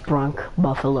got the Sprunk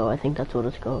Buffalo. I think that's what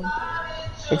it's called.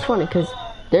 It's funny because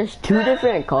there's two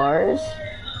different cars,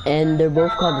 and they're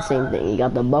both called the same thing. You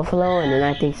got the Buffalo, and then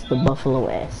I think it's the Buffalo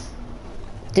S.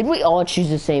 Did we all choose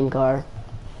the same car?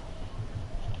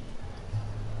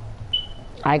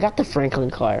 I got the Franklin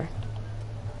car.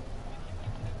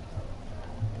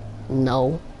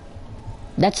 No.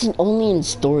 That's only in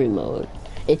story mode.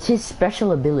 It's his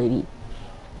special ability.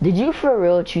 Did you for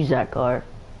real choose that car?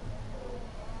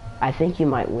 I think you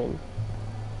might win.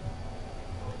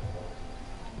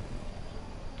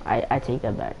 I take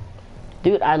that back.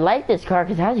 Dude, I like this car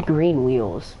because it has green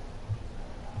wheels.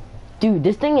 Dude,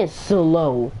 this thing is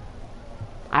slow.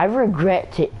 I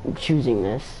regret choosing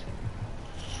this.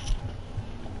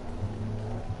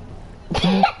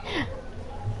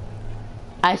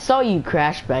 I saw you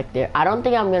crash back there. I don't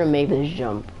think I'm gonna make this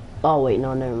jump. Oh wait,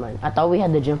 no, never mind. I thought we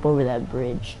had to jump over that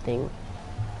bridge thing.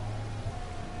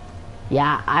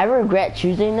 Yeah, I regret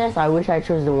choosing this. I wish I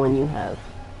chose the one you have.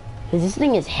 Because this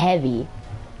thing is heavy.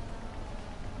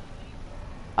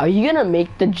 Are you gonna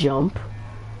make the jump?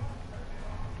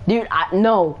 Dude,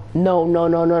 no. No, no,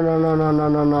 no, no, no, no, no, no,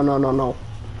 no, no, no, no, no.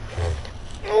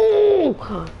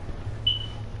 Ooh.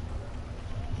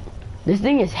 This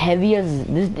thing is heavy as,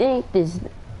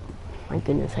 my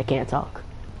goodness, I can't talk.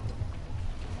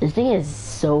 This thing is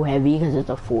so heavy because it's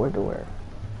a 4-door.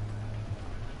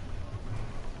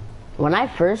 When I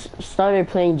first started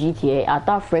playing GTA, I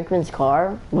thought Franklin's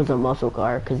car was a muscle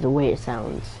car because the way it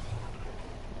sounds.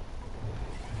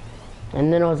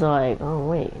 And then I was like, oh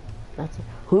wait,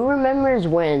 who remembers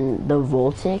when the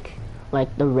Voltic,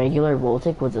 like the regular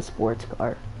Voltic, was a sports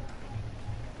car?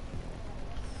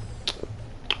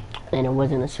 And it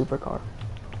wasn't a supercar.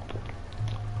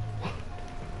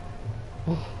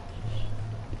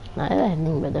 I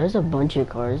think, but there's a bunch of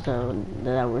cars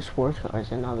that were sports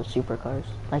cars and now the supercars,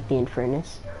 like the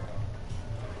Infernus.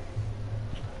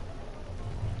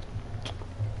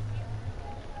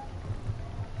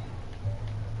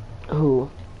 Who?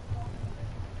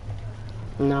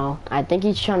 No, I think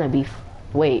he's trying to be.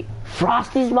 Wait,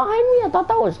 Frosty's behind me? I thought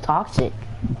that was Toxic.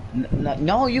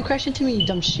 No, you crashed into me, you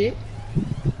dumb shit.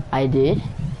 I did?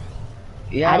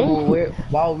 Yeah, I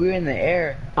while we were in the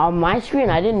air. On my screen,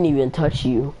 I didn't even touch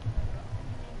you.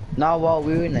 No, while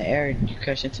we were in the air, you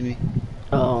crashed into me.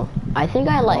 Oh, I think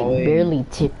I like wait. barely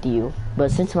tipped you.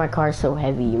 But since my car's so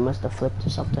heavy, you must have flipped or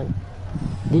something.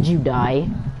 Did you die?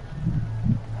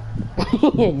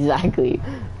 Exactly.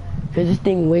 Because this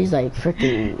thing weighs like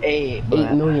freaking 8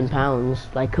 million pounds,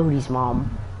 like Cody's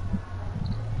mom.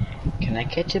 Can I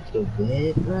catch up a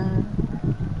bit, bro?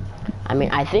 I mean,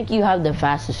 I think you have the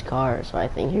fastest car, so I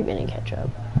think you're gonna catch up.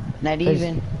 Not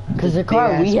even. Because the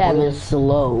car we have is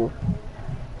slow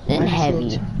and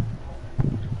heavy.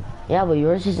 Yeah, but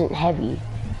yours isn't heavy.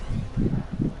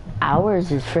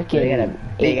 Ours is freaking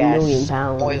 8 million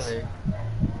pounds. Spoiler.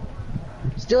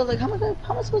 Still, like, how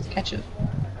am I supposed to catch up?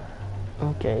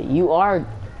 Okay, you are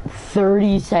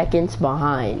 30 seconds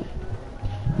behind.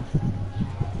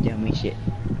 Yeah, me shit.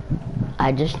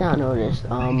 I just now noticed.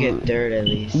 I get third at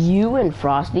least. You and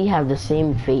Frosty have the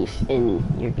same face in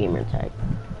your gamer tag.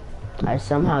 I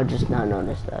somehow just now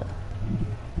noticed that.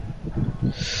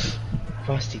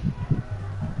 Frosty.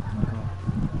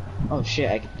 Oh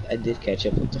shit, I did catch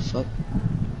up. What the fuck?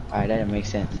 Alright, that didn't make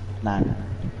sense. Nah.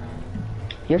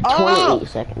 You're 28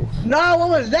 seconds. No, what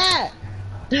was that?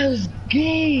 That was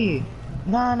gay.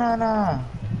 Nah.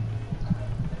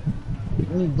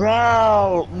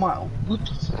 Bro, what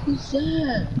the fuck was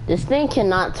that? This thing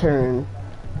cannot turn.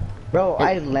 Bro,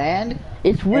 I land.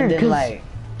 It's weird and then, because like,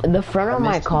 the front of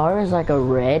my car is like a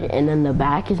red, and then the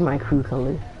back is my crew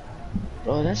color.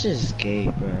 bro, that's just gay,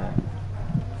 bro.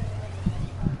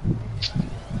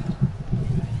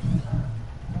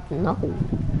 No.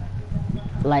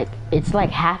 Like, it's like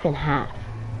half and half.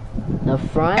 The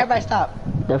front. Everybody stop.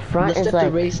 The front Let's is start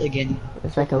like the race again.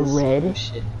 it's like a This red.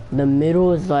 shit. The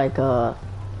middle is like a.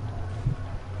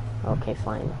 Okay,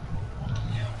 fine.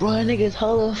 Bro, that nigga's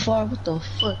hella far. What the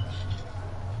fuck?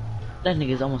 That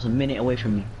nigga's almost a minute away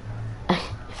from me.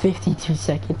 52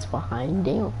 seconds behind.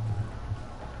 Damn.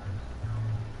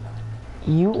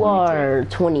 You are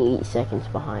 28 seconds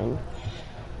behind.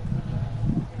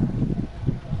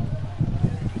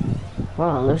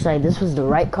 Wow, looks like this was the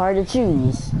right car to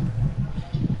choose.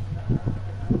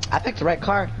 I picked the right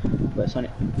car, but it's funny.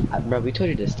 Bro, we told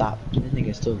you to stop. This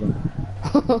nigga's still going.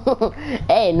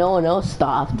 Hey, no one else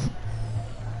stopped.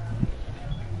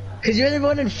 Cause you're the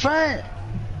one in front.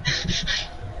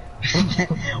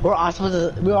 we're all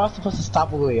supposed to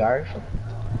stop where we are.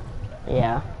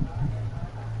 Yeah.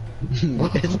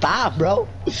 Stop, bro.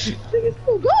 Nigga's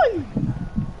still going.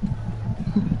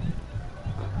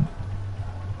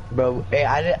 Bro, hey,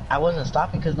 I wasn't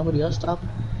stopping because nobody else stopped.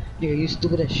 Nigga, you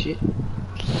stupid as shit.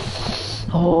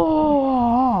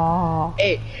 Oh.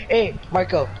 Hey,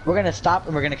 Marco, we're gonna stop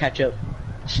and we're gonna catch up.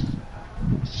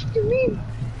 What do you mean?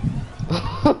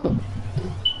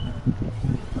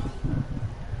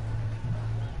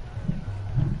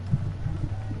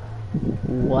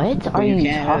 What are you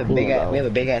talking about? We have a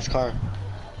big ass car.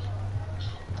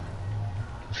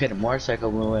 If we had a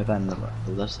motorcycle, we would have gone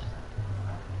the left side.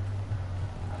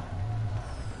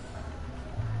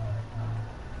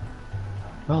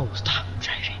 Bro, stop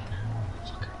driving.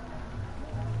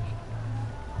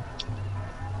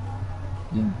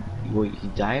 Well, you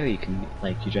can die or you can,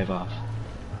 like, you drive off.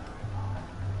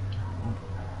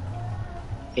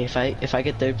 If I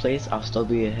get third place, I'll still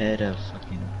be ahead of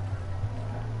fucking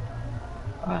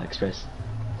Express.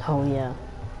 Oh yeah.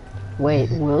 Wait,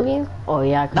 will you? Oh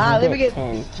yeah, cause Nah, you let me get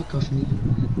 10. fuck off me.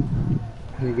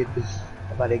 Let me get this.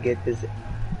 I'm about to get this.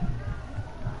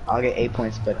 I'll get 8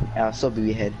 points, but I'll still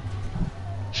be ahead.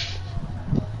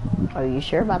 Are you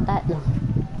sure about that?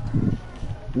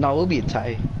 No, we'll be a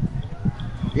tie.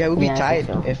 Yeah, we'll be Yeah, I tied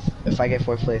think so. if I get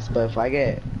 4th place, but if I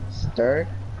get 3rd,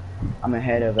 I'm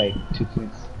ahead of like 2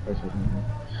 points or something.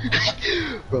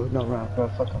 Bro, no, bro,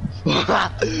 fuck off.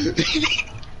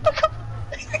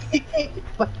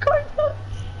 My car.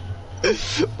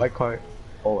 My car.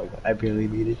 Oh my god, I barely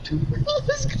made it too.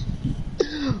 Let's go.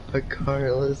 My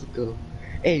car, let's go.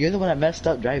 Hey, you're the one that messed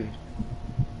up driving.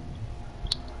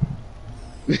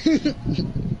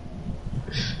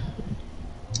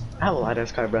 I have a lot of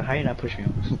this car, bro. How you not pushing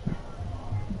me?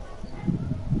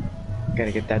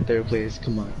 Gotta get that 3rd place.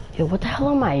 Come on. Yo, what the hell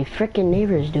are my freaking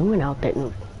neighbors doing out there?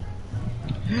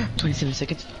 27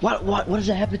 seconds. What does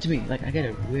that happen to me? Like, I got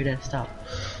a weird ass stop.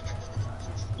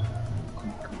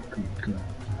 Come on.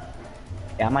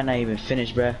 Yeah, I might not even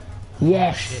finish, bruh.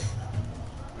 Yes.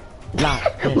 Nah,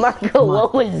 yes. Marco,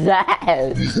 what was that?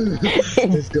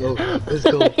 Let's go. Let's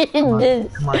go.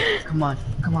 Come on.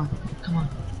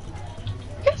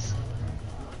 Yes.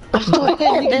 I'm still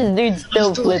ahead. This dude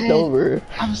still flipped ahead. over.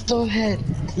 I'm still ahead.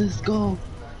 Let's go.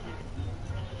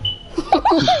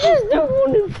 This dude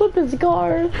wanted to flip his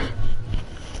car.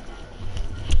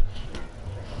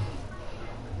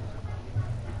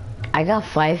 I got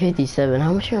 5:57.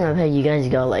 How much time I've had? You guys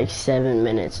got like 7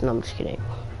 minutes. No, I'm just kidding.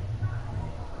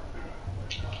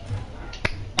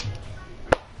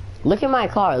 Look at my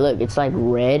car. Look, it's like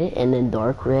red and then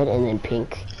dark red and then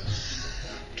pink.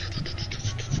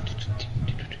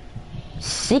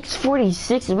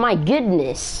 6:46. My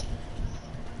goodness.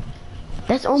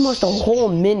 That's almost a whole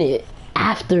minute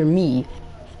after me.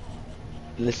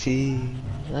 Let's see.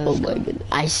 Oh my goodness.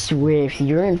 I swear, if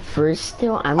you're in first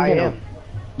still, I'm I gonna. am.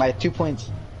 By 2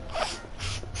 points.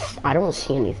 I don't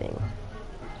see anything.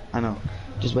 I know.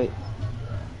 Just wait.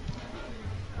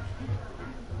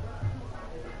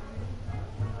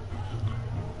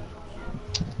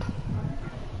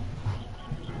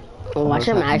 Watch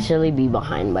him actually be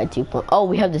behind by 2 points. Oh,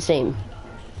 we have the same.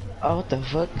 Oh, what the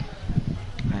fuck?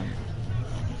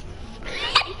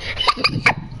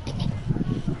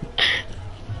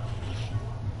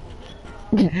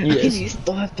 Yes. You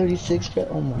still have 36, bro.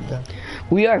 Oh my god.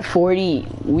 We are 40.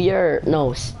 We are,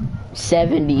 no,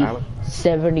 70. Alright.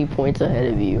 70 points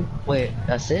ahead of you. Wait,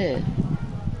 that's it.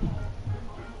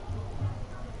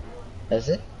 That's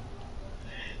it?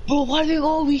 Bro, why did we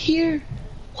go over here?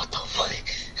 What the fuck?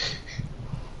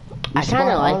 I kind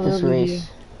of like all this over race. here.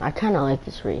 I kind of like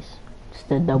this race. It's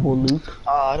the double loop.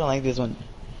 Oh, I don't like this one.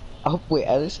 I hope, wait,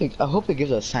 at least, like, I hope it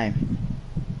gives us time.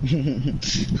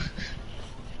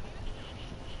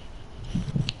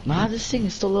 Nah, this thing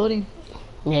is still loading.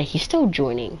 Yeah, he's still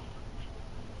joining.